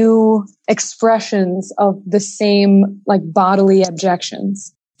new expressions of the same like bodily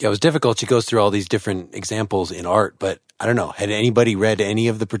objections. Yeah, it was difficult. She goes through all these different examples in art, but I don't know. Had anybody read any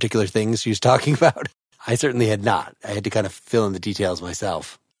of the particular things she was talking about? I certainly had not. I had to kind of fill in the details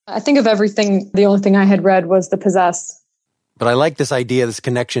myself. I think of everything, the only thing I had read was The Possessed. But I like this idea, this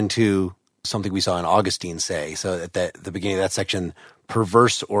connection to something we saw in Augustine say. So at the beginning of that section,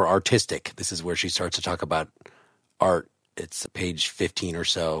 perverse or artistic, this is where she starts to talk about art. It's page 15 or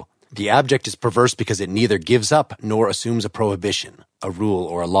so. The abject is perverse because it neither gives up nor assumes a prohibition, a rule,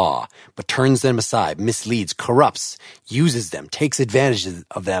 or a law, but turns them aside, misleads, corrupts, uses them, takes advantage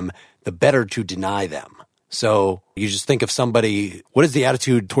of them, the better to deny them. So you just think of somebody, what is the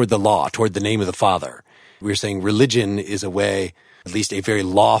attitude toward the law, toward the name of the Father? We were saying religion is a way, at least a very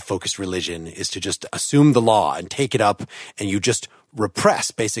law-focused religion, is to just assume the law and take it up, and you just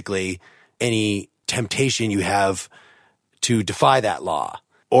repress, basically, any temptation you have to defy that law.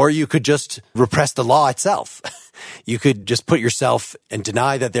 Or you could just repress the law itself. You could just put yourself and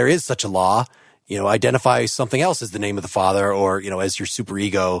deny that there is such a law, identify something else as the name of the Father or, as your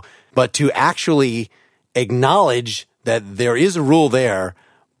superego. But to actually acknowledge that there is a rule there,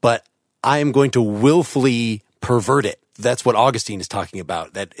 but I am going to willfully pervert it. That's what Augustine is talking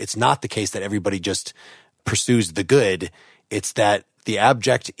about, that it's not the case that everybody just pursues the good. It's that the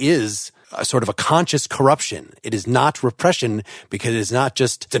abject is a sort of a conscious corruption. It is not repression because it's not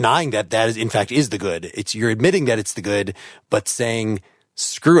just denying that is in fact is the good. It's you're admitting that it's the good, but saying,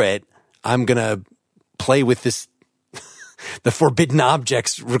 screw it, I'm going to play with this, the forbidden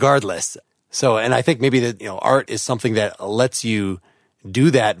objects regardless. So, and I think maybe that, art is something that lets you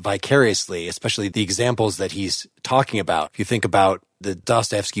do that vicariously, especially the examples that he's talking about. If you think about the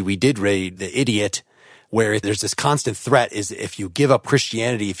Dostoevsky we did read, The Idiot, where there's this constant threat is if you give up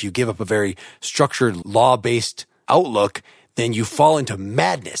Christianity, if you give up a very structured, law-based outlook, then you fall into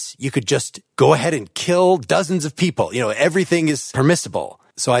madness. You could just go ahead and kill dozens of people. Everything is permissible.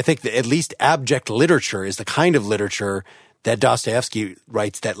 So I think that at least abject literature is the kind of literature that Dostoevsky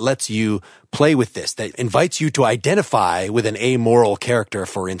writes that lets you play with this, that invites you to identify with an amoral character,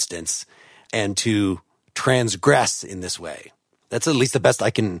 for instance, and to transgress in this way. That's at least the best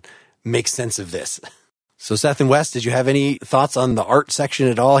I can make sense of this. So Seth and Wes, did you have any thoughts on the art section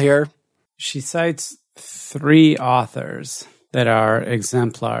at all here? She cites 3 authors that are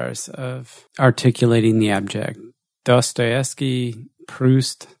exemplars of articulating the abject: Dostoevsky,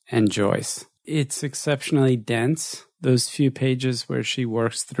 Proust, and Joyce. It's exceptionally dense, those few pages where she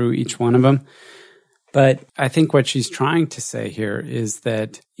works through each one of them. But I think what she's trying to say here is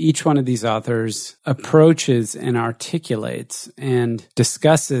that each one of these authors approaches and articulates and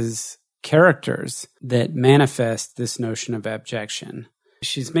discusses characters that manifest this notion of abjection.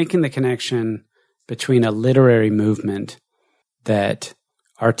 She's making the connection between a literary movement that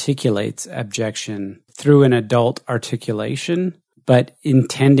articulates abjection through an adult articulation, but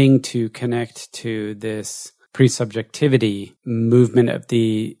intending to connect to this presubjectivity movement of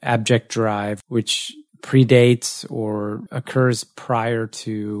the abject drive, which predates or occurs prior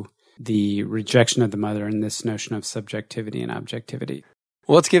to the rejection of the mother and this notion of subjectivity and objectivity.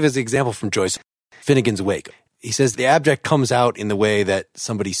 Well, let's give his example from Joyce, Finnegan's Wake. He says the abject comes out in the way that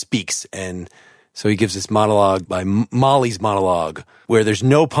somebody speaks, and so he gives this monologue by Molly's monologue, where there's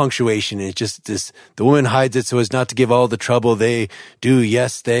no punctuation. It's just this, the woman hides it so as not to give all the trouble. They do,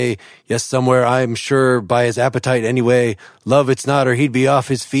 yes, somewhere, I'm sure, by his appetite anyway. Love it's not, or he'd be off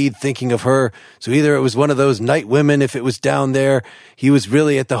his feed thinking of her. So either it was one of those night women, if it was down there. He was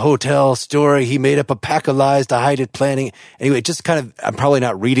really at the hotel story. He made up a pack of lies to hide it, planning. Anyway, just kind of, I'm probably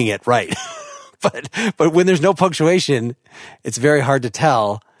not reading it right. But when there's no punctuation, it's very hard to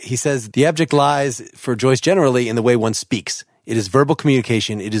tell. He says the abject lies for Joyce generally in the way one speaks. It is verbal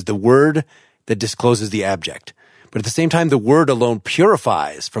communication. It is the word that discloses the abject. But at the same time, the word alone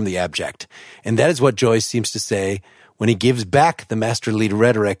purifies from the abject. And that is what Joyce seems to say when he gives back the masterly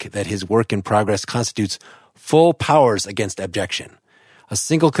rhetoric that his work in progress constitutes full powers against abjection. A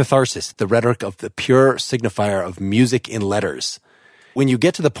single catharsis, the rhetoric of the pure signifier of music in letters. When you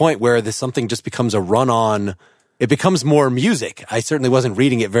get to the point where this something just becomes a run-on, it becomes more music. I certainly wasn't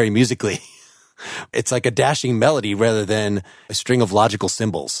reading it very musically. It's like a dashing melody rather than a string of logical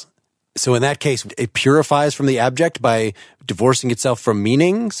symbols. So in that case, it purifies from the abject by divorcing itself from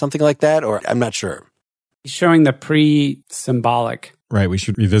meaning, something like that, or I'm not sure. Showing the pre-symbolic. Right. We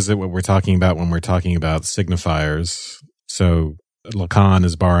should revisit what we're talking about when we're talking about signifiers. So Lacan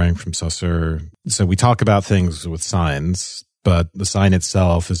is borrowing from Saussure. So we talk about things with signs, but the sign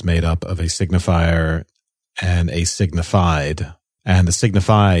itself is made up of a signifier and a signified. And the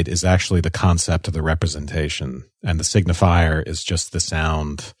signified is actually the concept of the representation. And the signifier is just the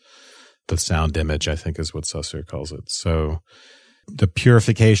sound image, I think is what Saussure calls it. So the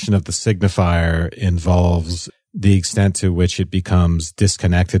purification of the signifier involves the extent to which it becomes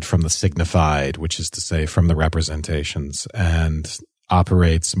disconnected from the signified, which is to say from the representations, and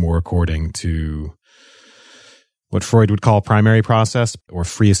operates more according to what Freud would call primary process or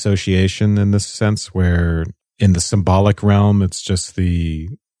free association in this sense, where in the symbolic realm, it's just the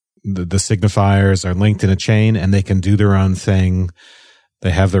signifiers are linked in a chain and they can do their own thing.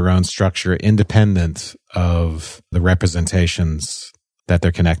 They have their own structure independent of the representations that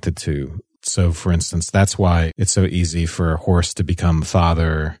they're connected to. So, for instance, that's why it's so easy for a horse to become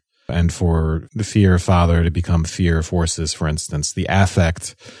father and for the fear of father to become fear of horses, for instance. The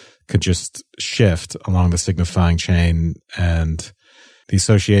affect could just shift along the signifying chain, and the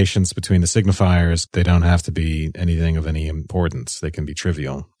associations between the signifiers, they don't have to be anything of any importance. They can be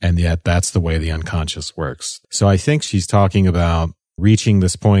trivial. And yet that's the way the unconscious works. So I think she's talking about reaching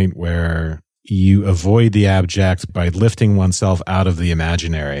this point where you avoid the abject by lifting oneself out of the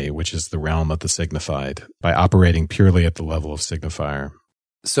imaginary, which is the realm of the signified, by operating purely at the level of signifier.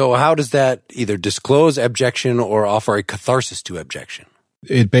 So how does that either disclose abjection or offer a catharsis to abjection?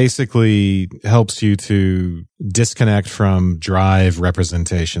 It basically helps you to disconnect from drive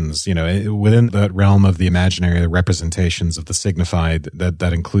representations. You know, within that realm of the imaginary, the representations of the signified,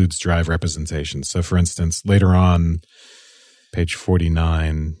 that includes drive representations. So for instance, later on, page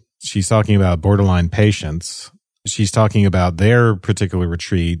 49, she's talking about borderline patients. She's talking about their particular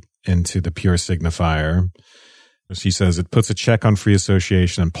retreat into the pure signifier. She says it puts a check on free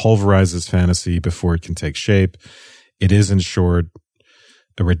association and pulverizes fantasy before it can take shape. It is, in short,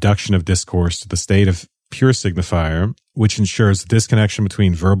 a reduction of discourse to the state of pure signifier, which ensures disconnection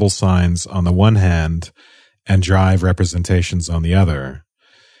between verbal signs on the one hand and drive representations on the other.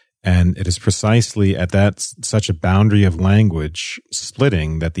 And it is precisely at that such a boundary of language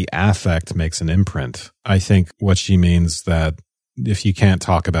splitting that the affect makes an imprint. I think what she means that if you can't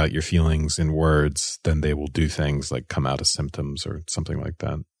talk about your feelings in words, then they will do things like come out as symptoms or something like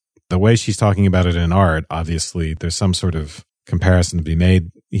that. The way she's talking about it in art, obviously, there's some sort of comparison to be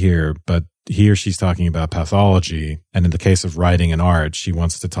made here, but here she's talking about pathology. And in the case of writing and art, she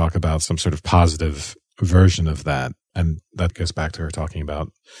wants to talk about some sort of positive version of that. And that goes back to her talking about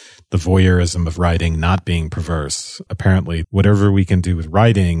the voyeurism of writing not being perverse. Apparently, whatever we can do with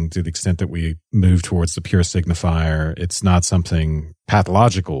writing, to the extent that we move towards the pure signifier, it's not something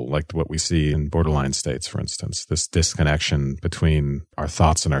pathological like what we see in borderline states, for instance. This disconnection between our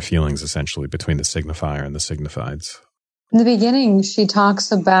thoughts and our feelings, essentially, between the signifier and the signifieds. In the beginning, she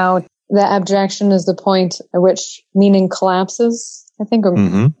talks about the abjection as the point at which meaning collapses, I think, or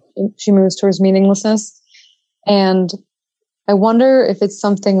she moves towards meaninglessness. And I wonder if it's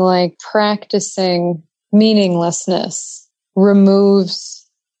something like practicing meaninglessness removes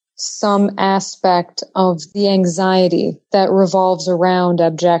some aspect of the anxiety that revolves around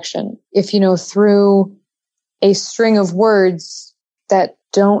abjection. If, through a string of words that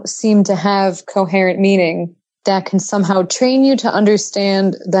don't seem to have coherent meaning, that can somehow train you to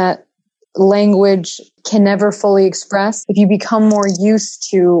understand that language can never fully express. If you become more used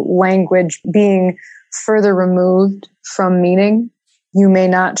to language being further removed from meaning, you may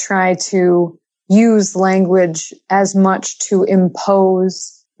not try to use language as much to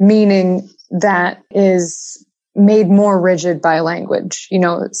impose meaning that is made more rigid by language.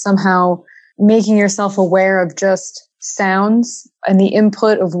 Somehow making yourself aware of just sounds and the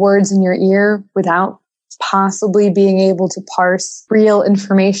input of words in your ear without possibly being able to parse real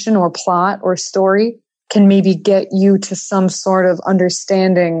information or plot or story can maybe get you to some sort of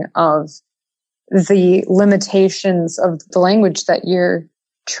understanding of the limitations of the language that you're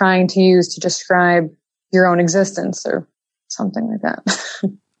trying to use to describe your own existence or something like that.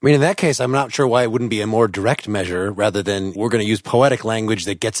 I mean, in that case, I'm not sure why it wouldn't be a more direct measure rather than we're going to use poetic language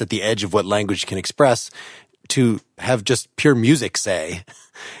that gets at the edge of what language can express. to have just pure music, say,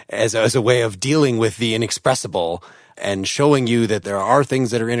 as a way of dealing with the inexpressible and showing you that there are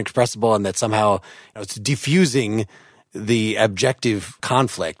things that are inexpressible and that somehow it's diffusing the objective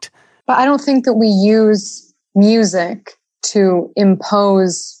conflict. But I don't think that we use music to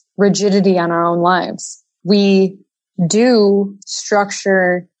impose rigidity on our own lives. We do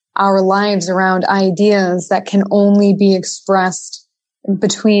structure our lives around ideas that can only be expressed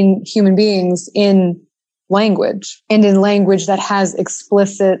between human beings in language, and in language that has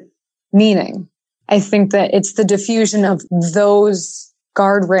explicit meaning. I think that it's the diffusion of those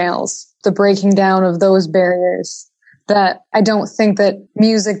guardrails, the breaking down of those barriers, that I don't think that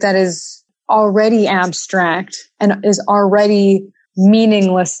music that is already abstract and is already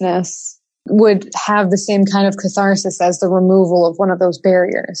meaninglessness would have the same kind of catharsis as the removal of one of those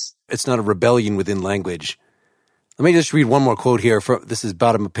barriers. It's not a rebellion within language. Let me just read one more quote here. This is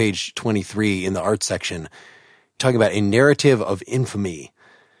bottom of page 23 in the art section, talking about a narrative of infamy.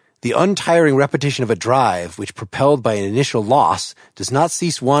 The untiring repetition of a drive, which propelled by an initial loss, does not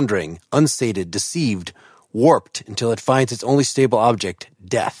cease wandering, unsated, deceived, warped, until it finds its only stable object,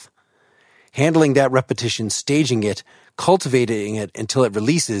 death. Handling that repetition, staging it, cultivating it until it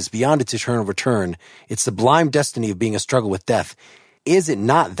releases beyond its eternal return, its sublime destiny of being a struggle with death, is it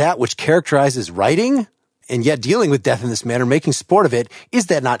not that which characterizes writing? And yet dealing with death in this manner, making sport of it, is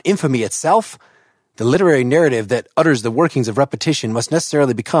that not infamy itself? The literary narrative that utters the workings of repetition must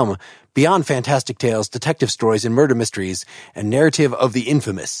necessarily become, beyond fantastic tales, detective stories, and murder mysteries, a narrative of the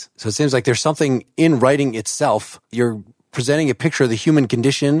infamous. So it seems like there's something in writing itself. You're presenting a picture of the human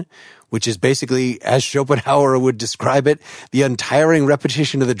condition, which is basically, as Schopenhauer would describe it, the untiring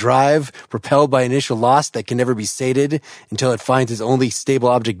repetition of the drive, propelled by initial loss that can never be sated until it finds its only stable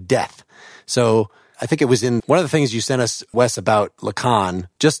object, death. So I think it was in one of the things you sent us, Wes, about Lacan,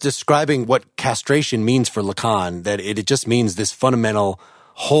 just describing what castration means for Lacan, that it just means this fundamental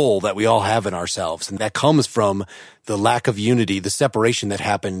hole that we all have in ourselves. And that comes from the lack of unity, the separation that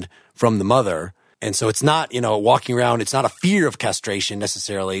happened from the mother. And so it's not, walking around, it's not a fear of castration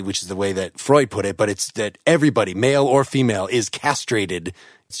necessarily, which is the way that Freud put it, but it's that everybody, male or female, is castrated.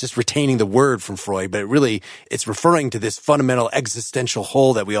 It's just retaining the word from Freud, but it's referring to this fundamental existential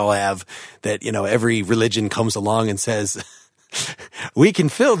hole that we all have, that, every religion comes along and says, we can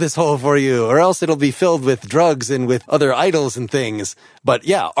fill this hole for you, or else it'll be filled with drugs and with other idols and things. But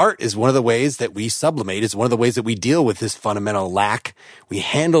yeah, art is one of the ways that we sublimate. It's one of the ways that we deal with this fundamental lack. We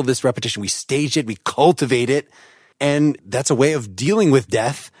handle this repetition. We stage it. We cultivate it. And that's a way of dealing with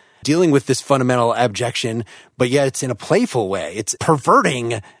death, dealing with this fundamental abjection, but yet it's in a playful way. It's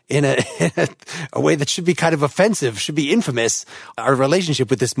perverting in a way that should be kind of offensive, should be infamous, our relationship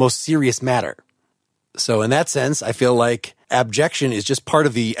with this most serious matter. So in that sense, I feel like abjection is just part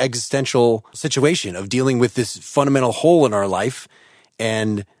of the existential situation of dealing with this fundamental hole in our life.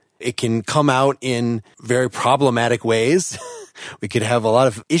 And it can come out in very problematic ways. We could have a lot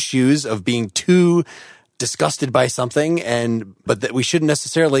of issues of being too disgusted by something, but that we shouldn't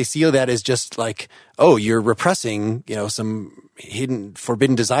necessarily see that as just like, oh, you're repressing, some hidden,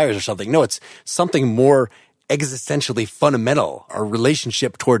 forbidden desires or something. No, it's something more existentially fundamental, our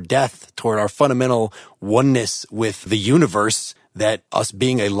relationship toward death, toward our fundamental oneness with the universe, that us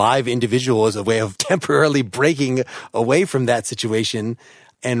being a live individual is a way of temporarily breaking away from that situation.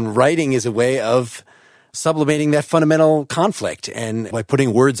 And writing is a way of sublimating that fundamental conflict. And by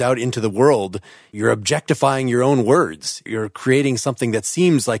putting words out into the world, you're objectifying your own words. You're creating something that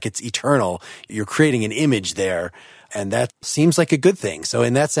seems like it's eternal. You're creating an image there. And that seems like a good thing. So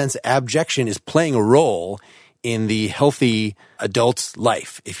in that sense, abjection is playing a role in the healthy adult's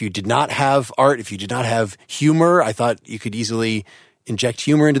life. If you did not have art, if you did not have humor, I thought you could easily inject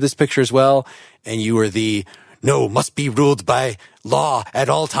humor into this picture as well. And you were must be ruled by law at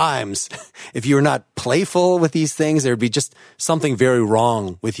all times. If you were not playful with these things, there would be just something very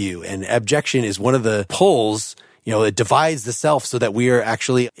wrong with you. And abjection is one of the poles, it divides the self so that we are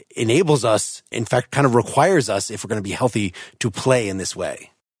actually enables us, in fact, kind of requires us, if we're going to be healthy, to play in this way.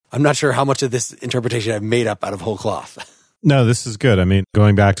 I'm not sure how much of this interpretation I've made up out of whole cloth. No, this is good. I mean,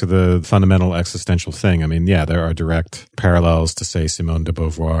 going back to the fundamental existential thing, there are direct parallels to, say, Simone de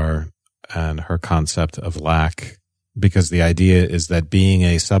Beauvoir and her concept of lack, because the idea is that being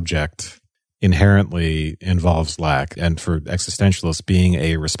a subject inherently involves lack. And for existentialists, being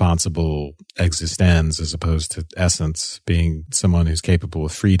a responsible existens as opposed to essence, being someone who's capable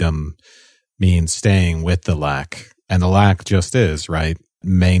of freedom, means staying with the lack. And the lack just is, right?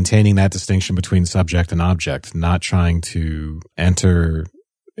 Maintaining that distinction between subject and object, not trying to enter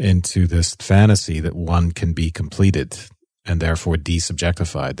into this fantasy that one can be completed. and therefore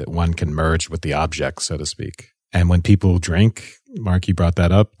desubjectified, that one can merge with the object, so to speak. And when people drink, Mark, you brought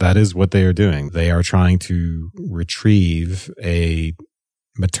that up, that is what they are doing. They are trying to retrieve a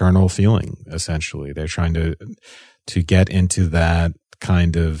maternal feeling, essentially. They're trying to get into that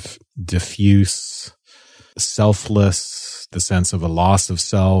kind of diffuse, selfless, the sense of a loss of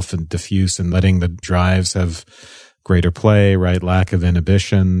self, and diffuse and letting the drives have greater play, right? Lack of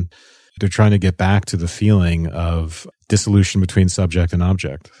inhibition. They're trying to get back to the feeling of dissolution between subject and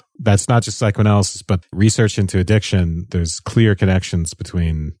object. That's not just psychoanalysis, but research into addiction. There's clear connections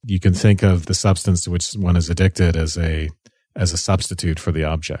between, you can think of the substance to which one is addicted as a substitute for the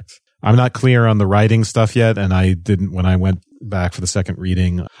object. I'm not clear on the writing stuff yet, and I didn't, when I went back for the second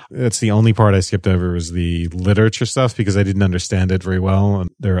reading, that's the only part I skipped over, is the literature stuff, because I didn't understand it very well. And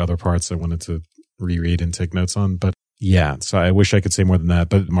there are other parts I wanted to reread and take notes on. But yeah, so I wish I could say more than that.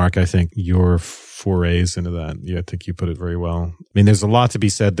 But Mark, I think your forays into that, yeah, I think you put it very well. I mean, there's a lot to be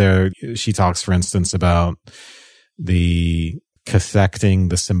said there. She talks, for instance, about the cathecting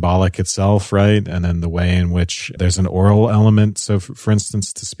the symbolic itself, right? And then the way in which there's an oral element. So for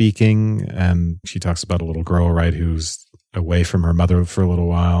instance, to speaking, and she talks about a little girl, right, who's away from her mother for a little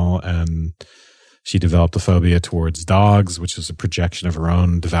while, and she developed a phobia towards dogs, which is a projection of her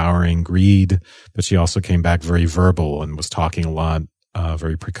own devouring greed. But she also came back very verbal and was talking a lot,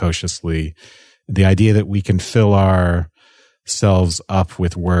 very precociously. The idea that we can fill ourselves up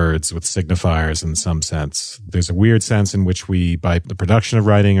with words, with signifiers in some sense. There's a weird sense in which we, by the production of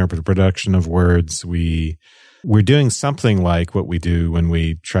writing or the production of words, we're doing something like what we do when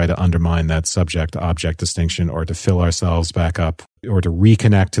we try to undermine that subject-object distinction, or to fill ourselves back up, or to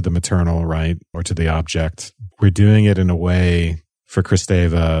reconnect to the maternal, right, or to the object. We're doing it in a way, for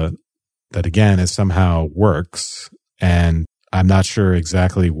Kristeva, that again is somehow works, and I'm not sure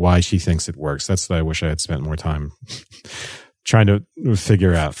exactly why she thinks it works. That's what I wish I had spent more time trying to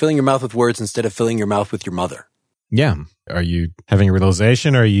figure out. Filling your mouth with words instead of filling your mouth with your mother. Yeah. Are you having a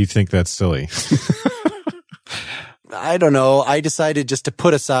realization, or you think that's silly? I don't know. I decided just to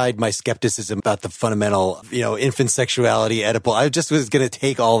put aside my skepticism about the fundamental, infant sexuality, Oedipal. I just was going to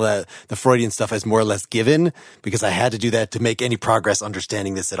take all the Freudian stuff as more or less given, because I had to do that to make any progress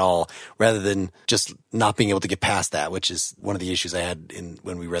understanding this at all, rather than just not being able to get past that, which is one of the issues I had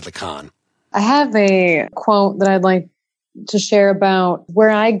when we read Lacan. I have a quote that I'd like to share about where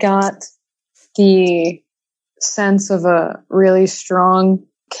I got the sense of a really strong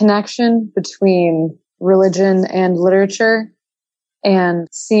connection between religion and literature, and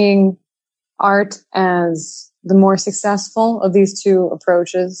seeing art as the more successful of these two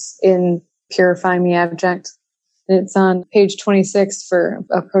approaches in purifying the abject. It's on page 26 for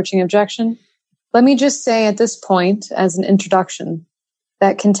Approaching Objection. Let me just say at this point, as an introduction,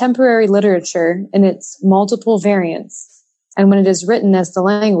 that contemporary literature in its multiple variants, and when it is written as the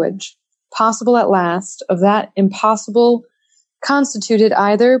language, possible at last, of that impossible constituted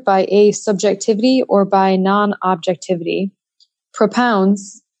either by a subjectivity or by non-objectivity,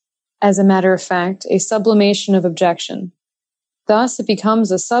 propounds, as a matter of fact, a sublimation of objection. Thus, it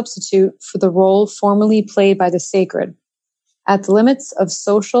becomes a substitute for the role formerly played by the sacred, at the limits of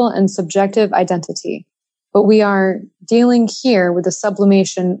social and subjective identity. But we are dealing here with a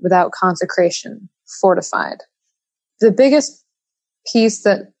sublimation without consecration, fortified. The biggest piece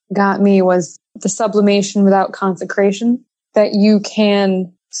that got me was the sublimation without consecration, that you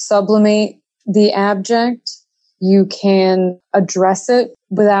can sublimate the abject, you can address it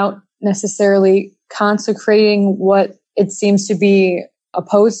without necessarily consecrating what it seems to be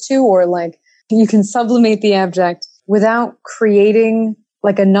opposed to, or like you can sublimate the abject without creating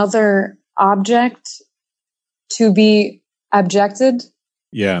like another object to be abjected.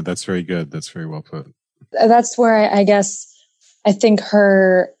 Yeah, that's very good. That's very well put. That's where I think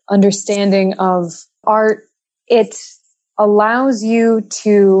her understanding of art, it allows you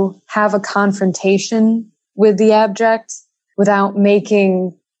to have a confrontation with the abject without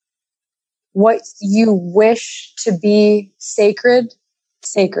making what you wish to be sacred.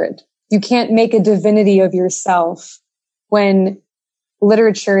 You can't make a divinity of yourself when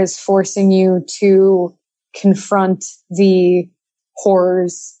literature is forcing you to confront the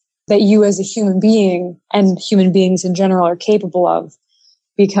horrors that you as a human being and human beings in general are capable of,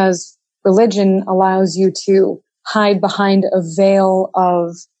 because religion allows you to hide behind a veil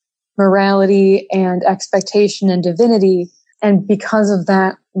of morality and expectation and divinity. And because of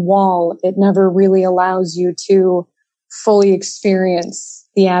that wall, it never really allows you to fully experience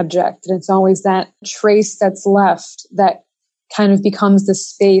the abject. And it's always that trace that's left that kind of becomes the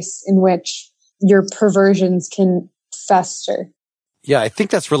space in which your perversions can fester. Yeah, I think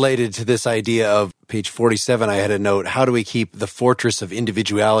that's related to this idea of page 47. I had a note, how do we keep the fortress of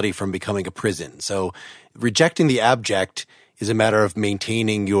individuality from becoming a prison? So rejecting the abject is a matter of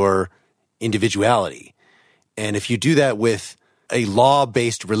maintaining your individuality. And if you do that with a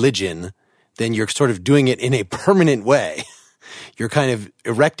law-based religion, then you're sort of doing it in a permanent way. You're kind of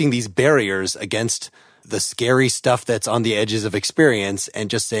erecting these barriers against the scary stuff that's on the edges of experience and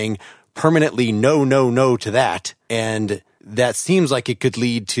just saying permanently no, no, no to that. And that seems like it could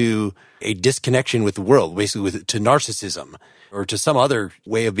lead to a disconnection with the world, basically to narcissism or to some other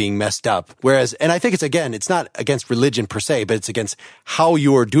way of being messed up. Whereas, and I think it's not against religion per se, but it's against how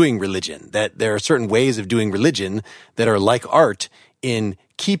you're doing religion, that there are certain ways of doing religion that are like art in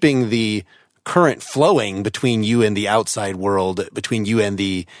keeping the current flowing between you and the outside world, between you and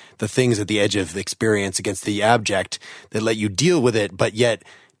the things at the edge of the experience against the abject that let you deal with it, but yet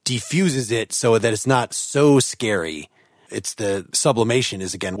diffuses it so that it's not so scary. It's the sublimation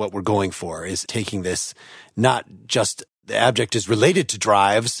is, again, what we're going for, is taking this, not just the abject is related to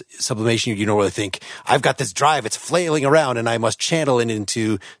drives. Sublimation, you normally think, I've got this drive, it's flailing around, and I must channel it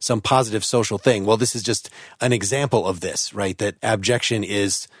into some positive social thing. Well, this is just an example of this, right? That abjection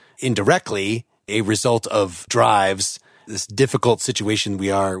is indirectly a result of drives. This difficult situation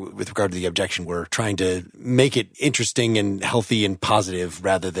we are with regard to the objection, we're trying to make it interesting and healthy and positive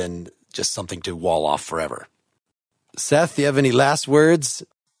rather than just something to wall off forever. Seth, do you have any last words?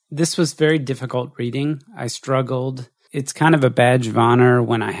 This was very difficult reading. I struggled. It's kind of a badge of honor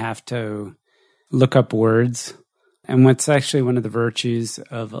when I have to look up words. And what's actually one of the virtues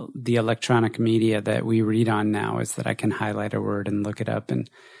of the electronic media that we read on now is that I can highlight a word and look it up. And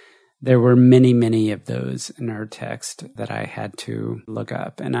there were many, many of those in her text that I had to look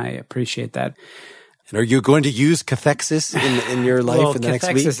up, and I appreciate that. And are you going to use cathexis in your life in the next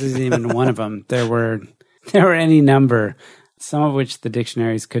week? Cathexis isn't even one of them. There were any number, some of which the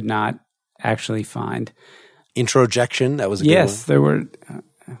dictionaries could not actually find. Introjection, that was a good one. Yes, there were.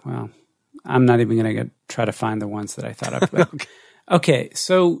 Well, I'm not even going to try to find the ones that I thought of. Okay,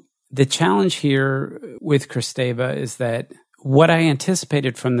 so the challenge here with Kristeva is that what I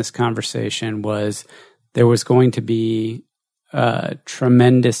anticipated from this conversation was there was going to be a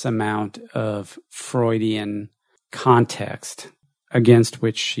tremendous amount of Freudian context against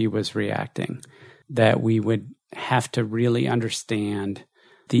which she was reacting, that we would have to really understand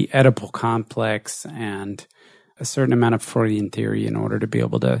the Oedipal complex and a certain amount of Freudian theory in order to be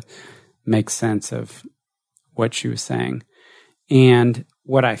able to make sense of what she was saying. And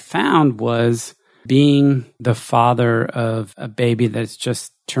what I found was, being the father of a baby that's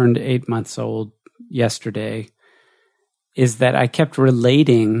just turned 8 months old yesterday, is that I kept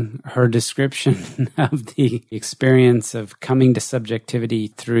relating her description of the experience of coming to subjectivity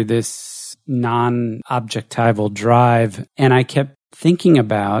through this non-objectival drive. And I kept thinking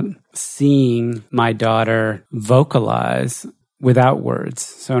about seeing my daughter vocalize without words.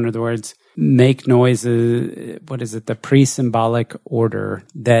 So in other words, make noises, the pre-symbolic order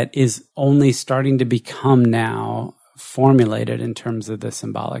that is only starting to become now formulated in terms of the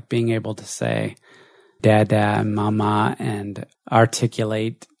symbolic, being able to say dada and mama and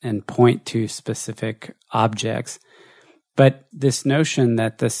articulate and point to specific objects. But this notion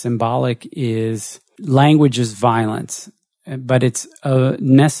that the symbolic is, language is violence, but it's a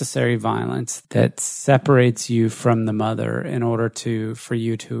necessary violence that separates you from the mother in order for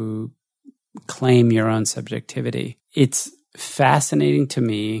you to claim your own subjectivity. It's fascinating to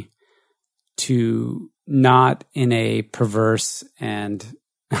me to not in a perverse and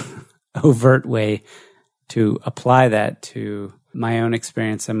overt way to apply that to my own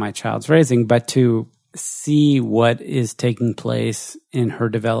experience and my child's raising, but to see what is taking place in her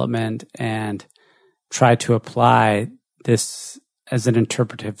development and try to apply this as an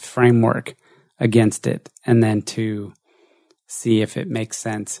interpretive framework against it, and then to see if it makes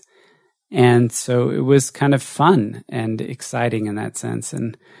sense. And so it was kind of fun and exciting in that sense.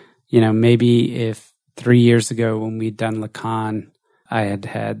 And, maybe if 3 years ago when we'd done Lacan, I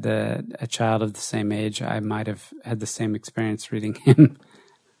had a child of the same age, I might have had the same experience reading him.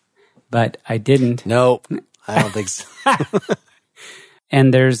 But I didn't. No, I don't think so.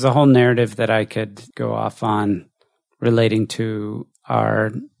 And there's a whole narrative that I could go off on relating to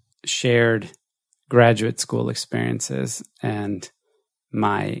our shared graduate school experiences and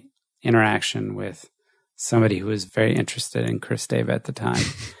my interaction with somebody who was very interested in Kristeva at the time.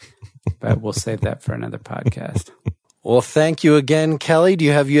 But we'll save that for another podcast. Well, thank you again, Kelly. Do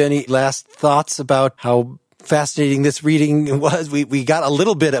you have any last thoughts about how fascinating this reading was? We got a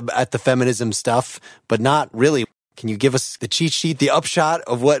little bit at the feminism stuff, but not really. Can you give us the cheat sheet, the upshot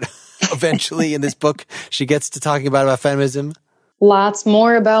of what eventually in this book she gets to talking about feminism? lots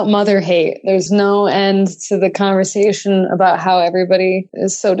more about mother hate. There's no end to the conversation about how everybody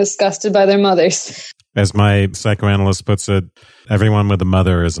is so disgusted by their mothers. As my psychoanalyst puts it, everyone with a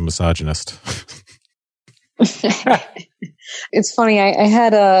mother is a misogynist. It's funny. I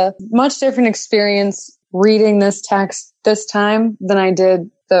had a much different experience reading this text this time than I did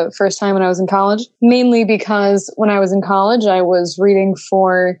the first time when I was in college, mainly because when I was in college, I was reading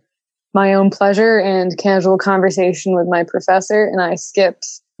for my own pleasure and casual conversation with my professor, and I skipped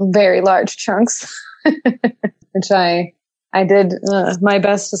very large chunks, which I did my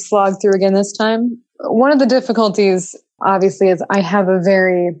best to slog through again this time. One of the difficulties, obviously, is I have a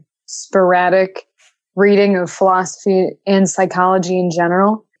very sporadic reading of philosophy and psychology in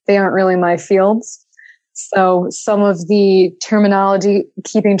general. They aren't really my fields. So some of the terminology,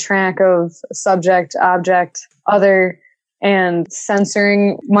 keeping track of subject, object, other, and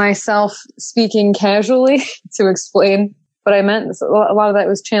censoring myself speaking casually to explain what I meant, so a lot of that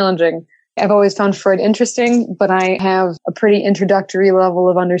was challenging. I've always found Freud interesting, but I have a pretty introductory level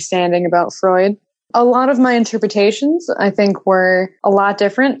of understanding about Freud. A lot of my interpretations, I think, were a lot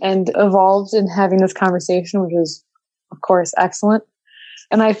different and evolved in having this conversation, which is, of course, excellent.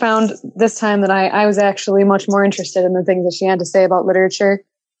 And I found this time that I was actually much more interested in the things that she had to say about literature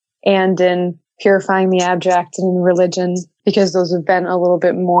and in purifying the abject and in religion, because those have been a little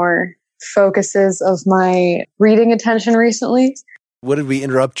bit more focuses of my reading attention recently. What did we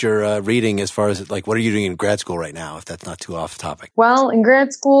interrupt your reading as far as, like, what are you doing in grad school right now, if that's not too off topic? Well, in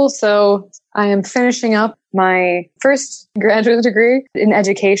grad school, so I am finishing up my first graduate degree in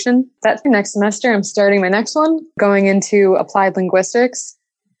education. That's next semester. I'm starting my next one, going into applied linguistics,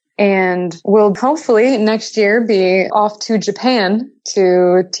 and will hopefully next year be off to Japan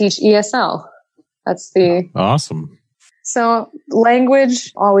to teach ESL. That's the... Awesome. So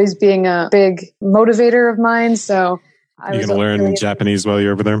language always being a big motivator of mine, so... You're going to learn Japanese while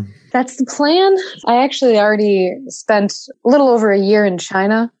you're over there? That's the plan. I actually already spent a little over a year in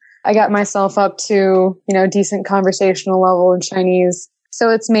China. I got myself up to, decent conversational level in Chinese.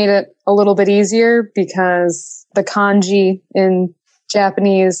 So it's made it a little bit easier because the kanji in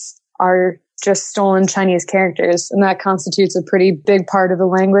Japanese are just stolen Chinese characters, and that constitutes a pretty big part of the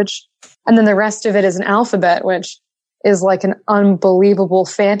language. And then the rest of it is an alphabet, which is like an unbelievable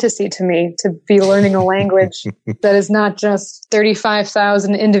fantasy to me, to be learning a language that is not just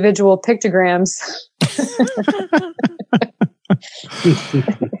 35,000 individual pictograms.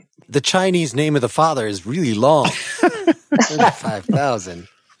 The Chinese name of the father is really long. 35,000.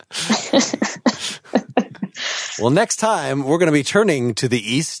 Well, next time we're going to be turning to the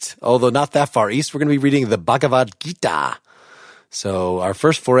east, although not that far east. We're going to be reading the Bhagavad Gita. So our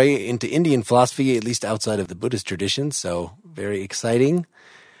first foray into Indian philosophy, at least outside of the Buddhist tradition. So very exciting.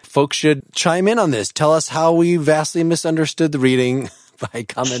 Folks should chime in on this. Tell us how we vastly misunderstood the reading by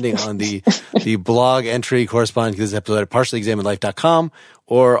commenting on the blog entry corresponding to this episode at partiallyexaminedlife.com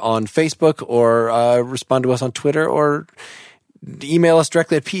or on Facebook, or respond to us on Twitter, or email us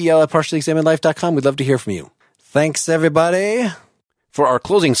directly at pel@partiallyexaminedlife.com. We'd love to hear from you. Thanks, everybody. For our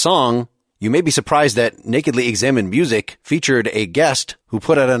closing song, you may be surprised that Nakedly Examined Music featured a guest who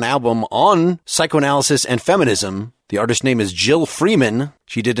put out an album on psychoanalysis and feminism. The artist's name is Jill Freeman.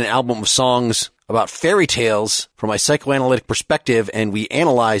 She did an album of songs about fairy tales from a psychoanalytic perspective, and we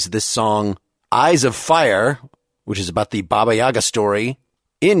analyzed this song, Eyes of Fire, which is about the Baba Yaga story,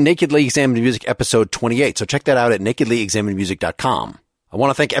 in Nakedly Examined Music episode 28. So check that out at nakedlyexaminedmusic.com. I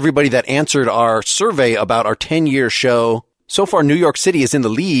want to thank everybody that answered our survey about our 10-year show. So far, New York City is in the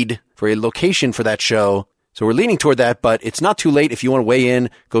lead for a location for that show. So we're leaning toward that, but it's not too late. If you want to weigh in,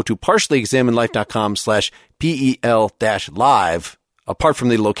 go to partiallyexaminedlife.com/PEL-live. Apart from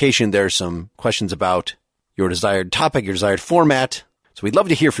the location, there's some questions about your desired topic, your desired format. So we'd love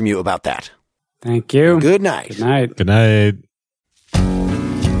to hear from you about that. Thank you. Good night. Good night. Good night.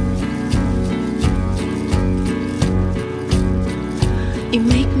 You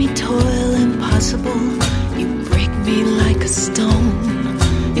make me toil impossible. You break me like a stone.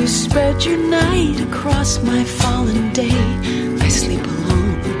 You spread your night across my fallen day. I sleep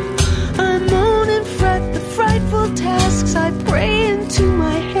alone. I moan and fret the frightful tasks I pray into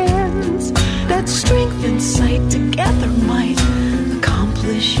my hands. That strength and sight together might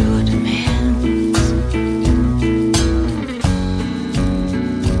accomplish your demands.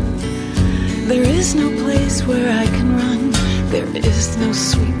 There is no place where I can run. There is no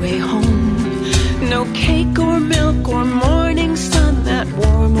sweet way home. No cake or milk or morning sun. That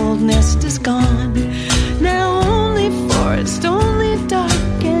warm old nest is gone. Now only forest, only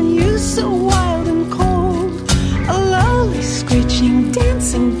dark, and you so wild and cold. A lowly screeching,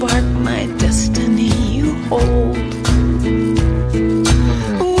 dancing bark, my destiny you hold.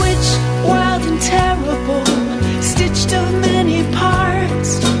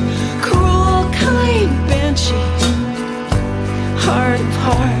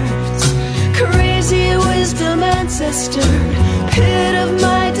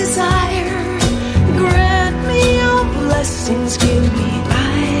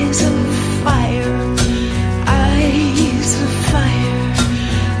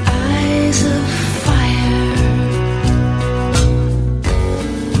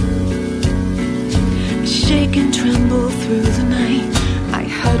 shake and tremble through the night. I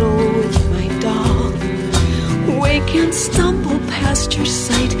huddle with my doll. Wake and stumble past your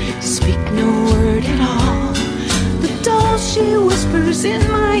sight. Speak no word at all. The doll, she whispers in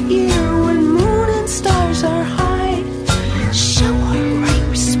my ear when moon and stars are high. Show her right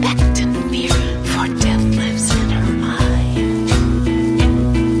respect and fear, for death lives in her eye.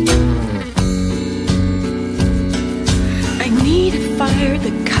 I need a fire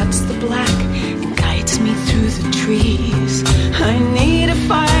that cuts the black and guides me through the trees. I need a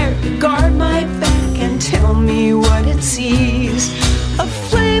fire to guard my back and tell me what it sees. A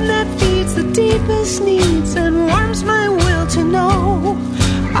flame that feeds the deepest needs and warms my will to know.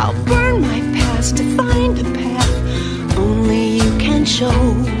 I'll burn my past to find a path only you can show.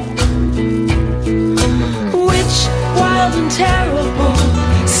 Which, wild and terrible,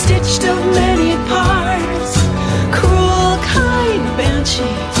 stitched of many parts, cruel, kind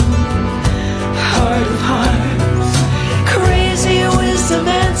banshee, heart of hearts, crazy wisdom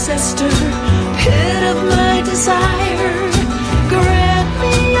ancestor, pit of my desire, grant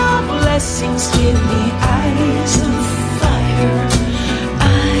me your blessings, give me eyes of fire,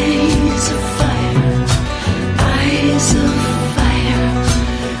 eyes of fire, eyes of fire,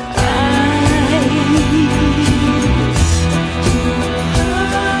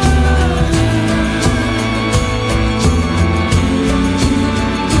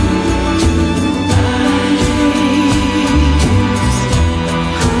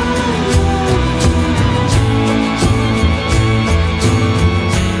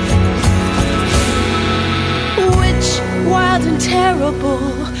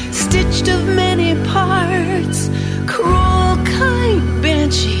 terrible, stitched of many parts, cruel, kind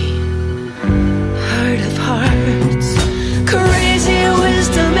banshee, heart of hearts.